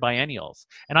major biennials,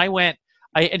 and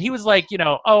and he was like, you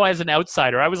know, oh, as an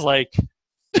outsider, I was like.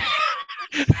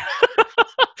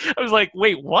 I was like,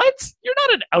 wait, what? You're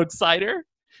not an outsider.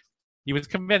 He was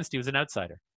convinced he was an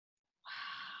outsider.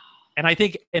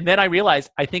 And then I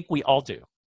realized, I think we all do.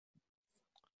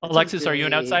 That's Alexis, are you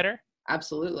an outsider?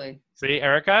 Absolutely. See,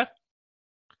 Erica?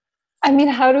 I mean,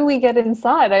 how do we get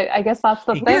inside? I guess that's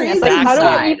the thing. It's like, how do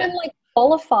I even like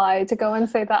qualify to go and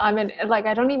say that I'm an, like,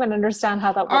 I don't even understand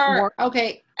how that works.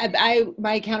 Okay.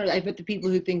 My counter, I bet the people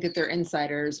who think that they're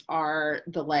insiders are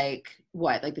the like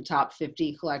the top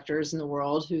 50 collectors in the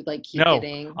world who like keep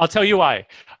getting. I'll tell you why.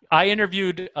 I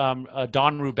interviewed Don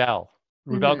Rubel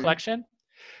Collection.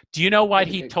 Do you know what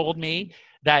he told me?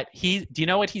 Do you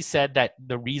know what he said, that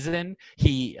the reason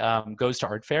he goes to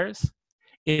art fairs?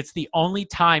 It's the only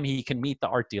time he can meet the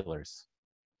art dealers,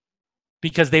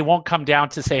 because they won't come down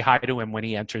to say hi to him when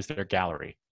he enters their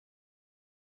gallery.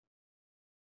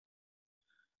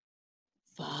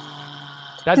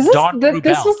 That's Don Rubel.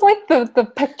 This was like the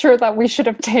picture that we should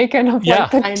have taken of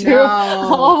like the two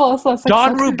almost.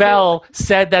 Don Rubel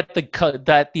said that the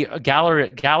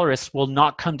gallerists will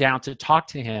not come down to talk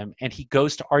to him, and he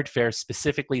goes to art fairs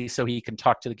specifically so he can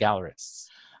talk to the gallerists.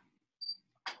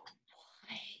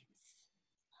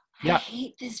 I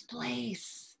hate this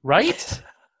place. Right?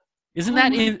 Isn't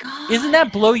that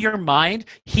blow your mind?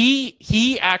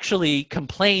 He actually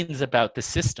complains about the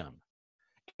system.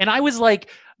 And I was like,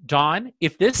 Don,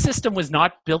 if this system was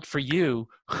not built for you,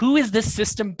 who is this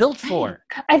system built for?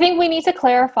 I think we need to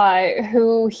clarify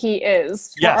who he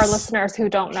is for our listeners who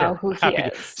don't know who he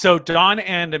is. So Don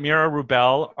and Amira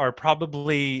Rubel are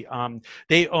probably,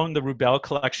 they own the Rubel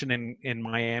collection in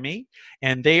Miami,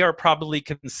 and they are probably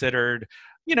considered,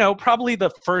 probably the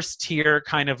first tier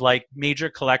kind of like major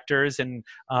collectors. And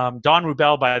Don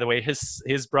Rubel, by the way,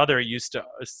 his brother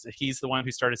he's the one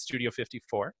who started Studio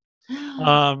 54.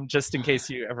 Just in case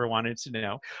you ever wanted to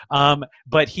know.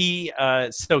 But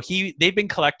they've been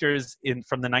collectors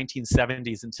from the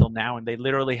 1970s until now, and they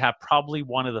literally have probably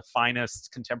one of the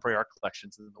finest contemporary art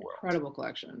collections in the world. Incredible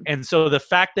collection. And so the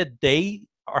fact that they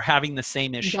are having the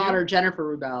same issue. Daughter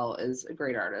Jennifer Rubel is a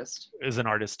great artist. Is an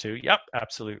artist too. Yep,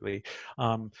 absolutely.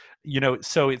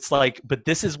 So it's like, but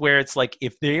this is where it's like,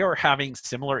 if they are having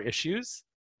similar issues,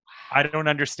 I don't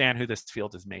understand who this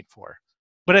field is made for.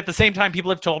 But at the same time, people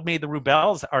have told me the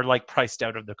Rubels are like priced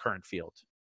out of the current field.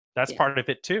 That's part of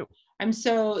it too.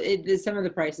 Some of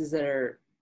the prices that are,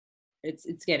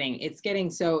 it's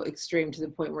getting so extreme to the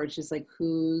point where it's just like,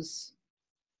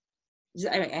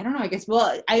 I don't know, I guess,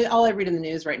 all I read in the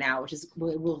news right now, which is,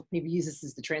 we'll maybe use this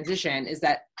as the transition, is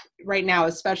that right now,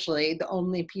 especially, the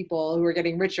only people who are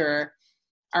getting richer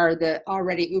are the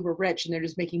already uber rich, and they're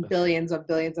just making billions of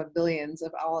billions of billions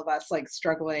of all of us like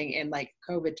struggling in like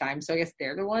COVID time. So I guess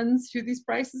they're the ones who these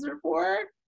prices are for.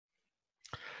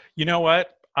 You know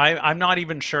what? I'm not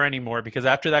even sure anymore, because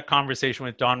after that conversation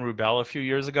with Don Rubel a few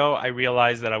years ago, I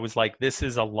realized that I was like, this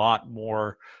is a lot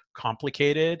more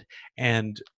complicated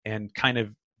and kind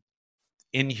of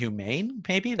inhumane.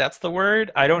 Maybe that's the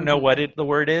word. I don't know what the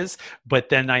word is, but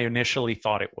then I initially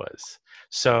thought it was.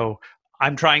 So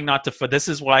I'm trying not to, this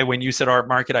is why when you said art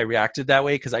market, I reacted that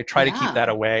way, because I try to keep that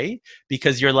away,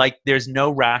 because you're like, there's no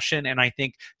ration. And I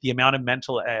think the amount of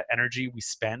mental energy we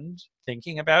spend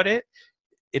thinking about it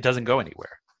doesn't go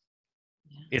anywhere.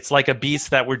 It's like a beast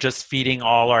that we're just feeding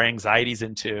all our anxieties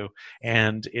into,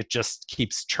 and it just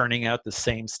keeps churning out the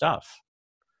same stuff.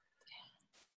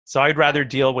 So I'd rather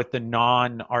deal with the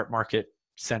non-art market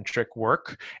centric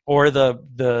work, or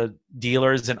the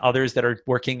dealers and others that are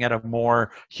working at a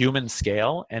more human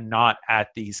scale and not at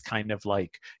these kind of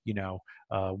like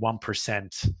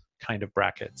 1% kind of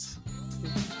brackets.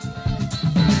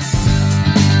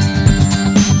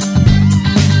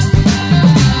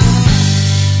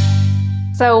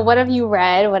 So what have you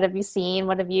read? What have you seen?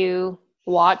 What have you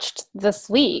watched this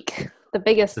week? The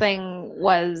biggest thing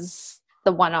was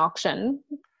the one auction.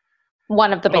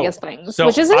 One of the biggest things,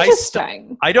 which is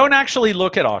interesting. I don't actually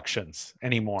look at auctions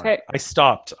anymore. Okay. I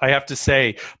stopped. I have to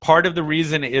say, part of the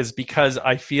reason is because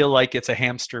I feel like it's a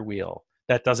hamster wheel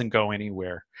that doesn't go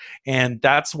anywhere. And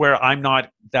that's where I'm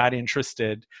not that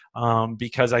interested,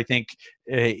 because I think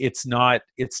it's not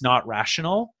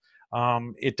rational.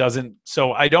 It doesn't,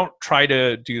 so I don't try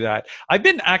to do that. I've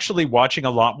been actually watching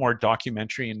a lot more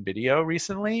documentary and video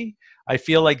recently. I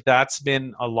feel like that's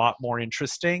been a lot more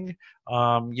interesting.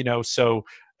 Even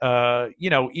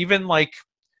like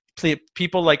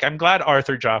people like, I'm glad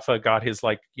Arthur Jaffa got his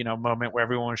moment where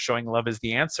everyone was showing love is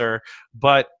the answer.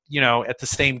 But, at the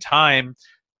same time,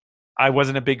 I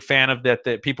wasn't a big fan of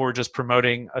that people were just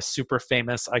promoting a super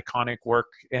famous, iconic work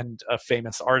and a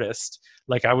famous artist.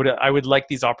 Like I would like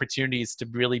these opportunities to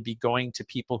really be going to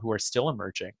people who are still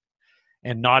emerging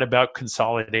and not about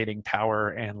consolidating power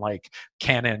and like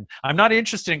canon. I'm not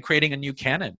interested in creating a new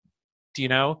canon, you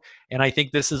know? And I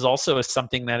think this is also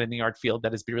something that in the art field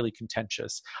that is really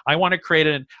contentious. I want to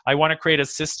create a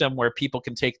system where people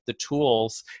can take the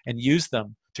tools and use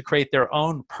them to create their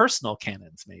own personal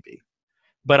canons, maybe.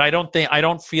 But I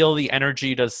don't feel the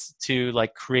energy to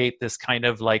like create this kind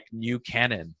of like new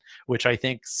canon, which I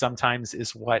think sometimes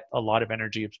is what a lot of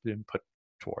energy has been put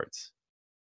towards.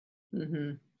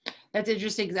 Mm-hmm. That's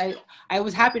interesting, because I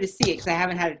was happy to see it because I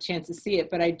haven't had a chance to see it,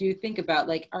 but I do think about,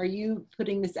 like, are you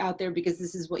putting this out there because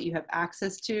this is what you have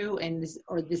access to, and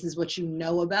this is what you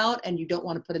know about, and you don't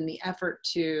want to put in the effort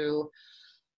to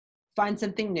find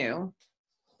something new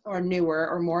or newer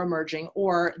or more emerging,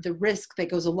 or the risk that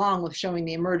goes along with showing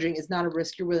the emerging is not a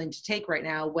risk you're willing to take right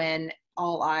now when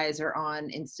all eyes are on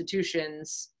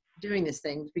institutions doing these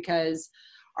things? Because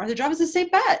Arthur Job is a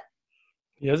safe bet.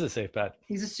 He is a safe bet.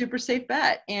 He's a super safe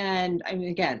bet. And I mean,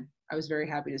 again, I was very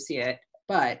happy to see it,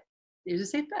 but it was a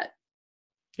safe bet.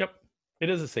 Yep. It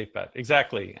is a safe bet.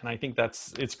 Exactly. And I think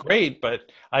it's great,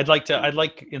 but I'd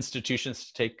like institutions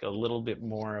to take a little bit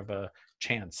more of a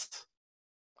chance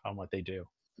on what they do.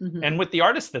 Mm-hmm. And with the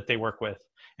artists that they work with,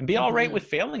 and be all right with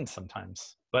failing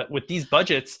sometimes. But with these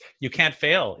budgets, you can't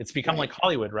fail. It's become like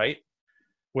Hollywood, right?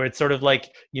 Where it's sort of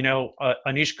like, you know,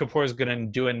 Anish Kapoor is going to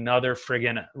do another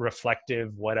friggin'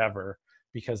 reflective whatever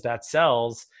because that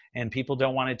sells, and people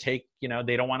don't want to take, you know,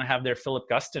 they don't want to have their Philip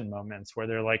Guston moments where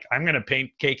they're like, I'm going to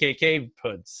paint KKK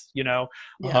hoods, you know?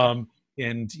 Yeah.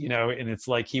 And, you know, and it's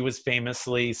like he was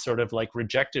famously sort of like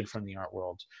rejected from the art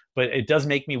world. But it does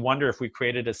make me wonder if we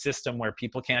created a system where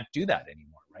people can't do that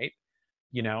anymore, right?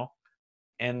 You know?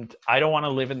 And I don't want to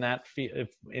live in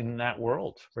that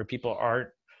world where people aren't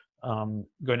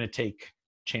going to take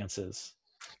chances.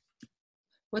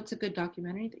 What's a good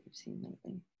documentary that you've seen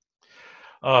lately?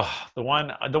 The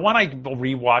one I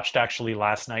rewatched actually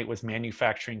last night was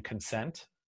Manufacturing Consent,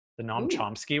 the Noam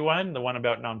Chomsky one, the one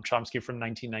about Noam Chomsky from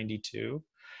 1992.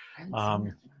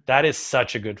 That is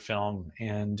such a good film,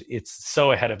 and it's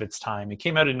so ahead of its time. It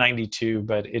came out in 92,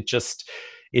 but it's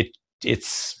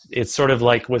sort of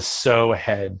like was so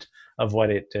ahead of what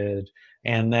it did.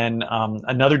 And then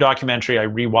another documentary I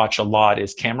rewatch a lot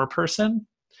is Camera Person,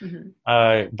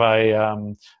 by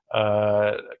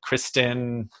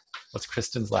Kristen. What's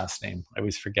Kristen's last name? I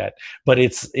always forget. But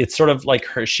it's sort of like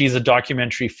her. She's a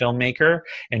documentary filmmaker,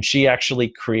 and she actually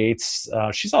creates.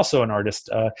 She's also an artist.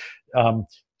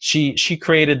 She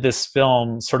created this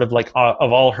film, sort of like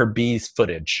of all her bees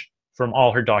footage from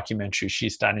all her documentaries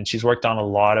she's done, and she's worked on a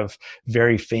lot of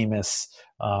very famous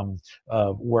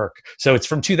work. So it's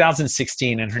from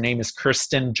 2016, and her name is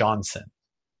Kirsten Johnson.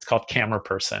 It's called Camera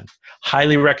Person.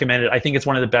 Highly recommended. I think it's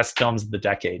one of the best films of the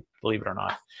decade, believe it or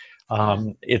not.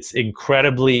 It's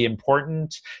incredibly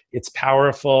important. It's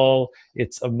powerful.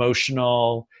 It's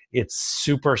emotional. It's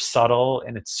super subtle,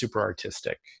 and it's super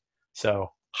artistic.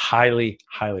 So highly,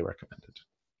 highly recommended.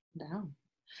 Wow.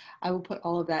 I will put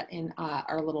all of that in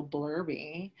our little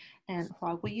blurby. And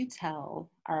Parag, will you tell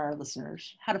our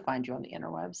listeners how to find you on the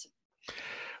interwebs?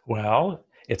 Well,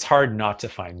 it's hard not to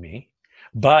find me,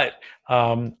 but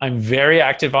I'm very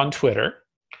active on Twitter.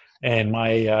 And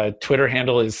my Twitter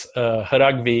handle is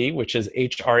Hragv, which is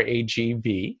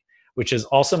HRAGV, which is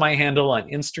also my handle on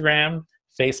Instagram,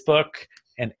 Facebook,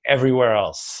 and everywhere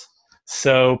else.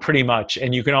 So pretty much.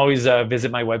 And you can always visit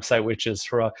my website, which is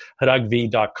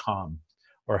hragv.com.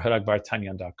 or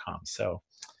hragvartanyan.com. So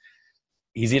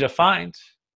easy to find.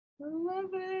 I love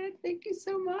it. Thank you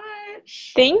so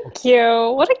much. Thank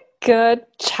you. What a good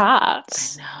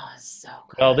chat. I know, it's so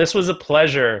good. Well, this was a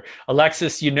pleasure.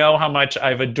 Alexis, you know how much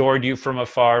I've adored you from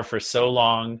afar for so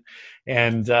long.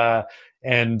 And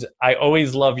I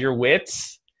always love your wit,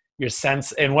 your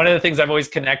sense. And one of the things I've always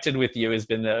connected with you has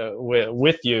been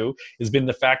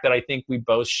the fact that I think we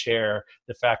both share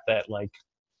the fact that like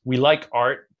we like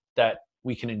art that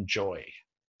we can enjoy,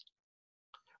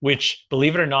 which,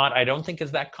 believe it or not, I don't think is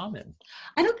that common.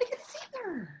 I don't think it is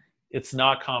either. It's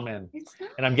not common. It's not.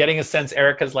 And I'm getting a sense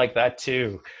Erica's like that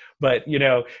too. But, you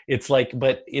know, it's like,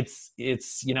 but it's,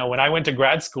 you know, when I went to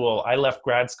grad school, I left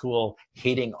grad school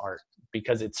hating art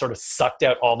because it sort of sucked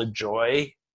out all the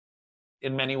joy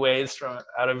in many ways from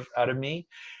out of me.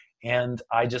 And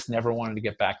I just never wanted to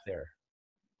get back there.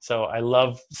 So I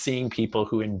love seeing people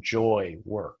who enjoy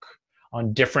work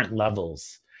on different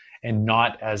levels, and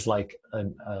not as like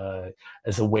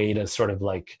as a way to sort of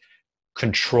like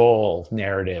control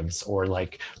narratives or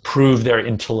like prove their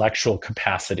intellectual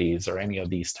capacities or any of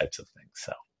these types of things.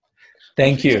 So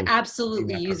thank you.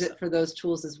 Absolutely use it for those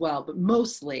tools as well, but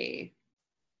mostly.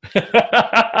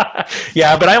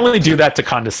 Yeah, but I only do that to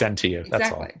condescend to you.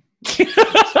 That's all.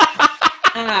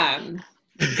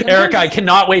 Erica, I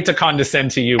cannot wait to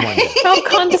condescend to you one day. Don't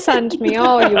condescend me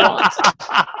all you want.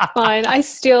 Fine. I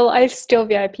steal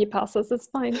VIP passes. It's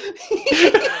fine.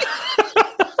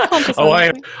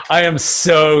 I am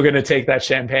so gonna take that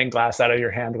champagne glass out of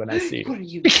your hand when I see you. What are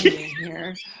you doing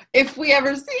here? If we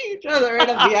ever see each other in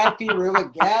a VIP room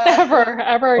again, ever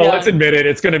again. Well, let's admit it.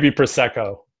 It's gonna be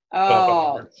Prosecco.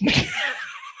 Oh,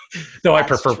 no, I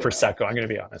prefer Prosecco. I'm gonna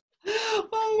be honest.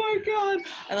 Oh my God,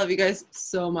 I love you guys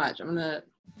so much. I'm gonna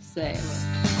say.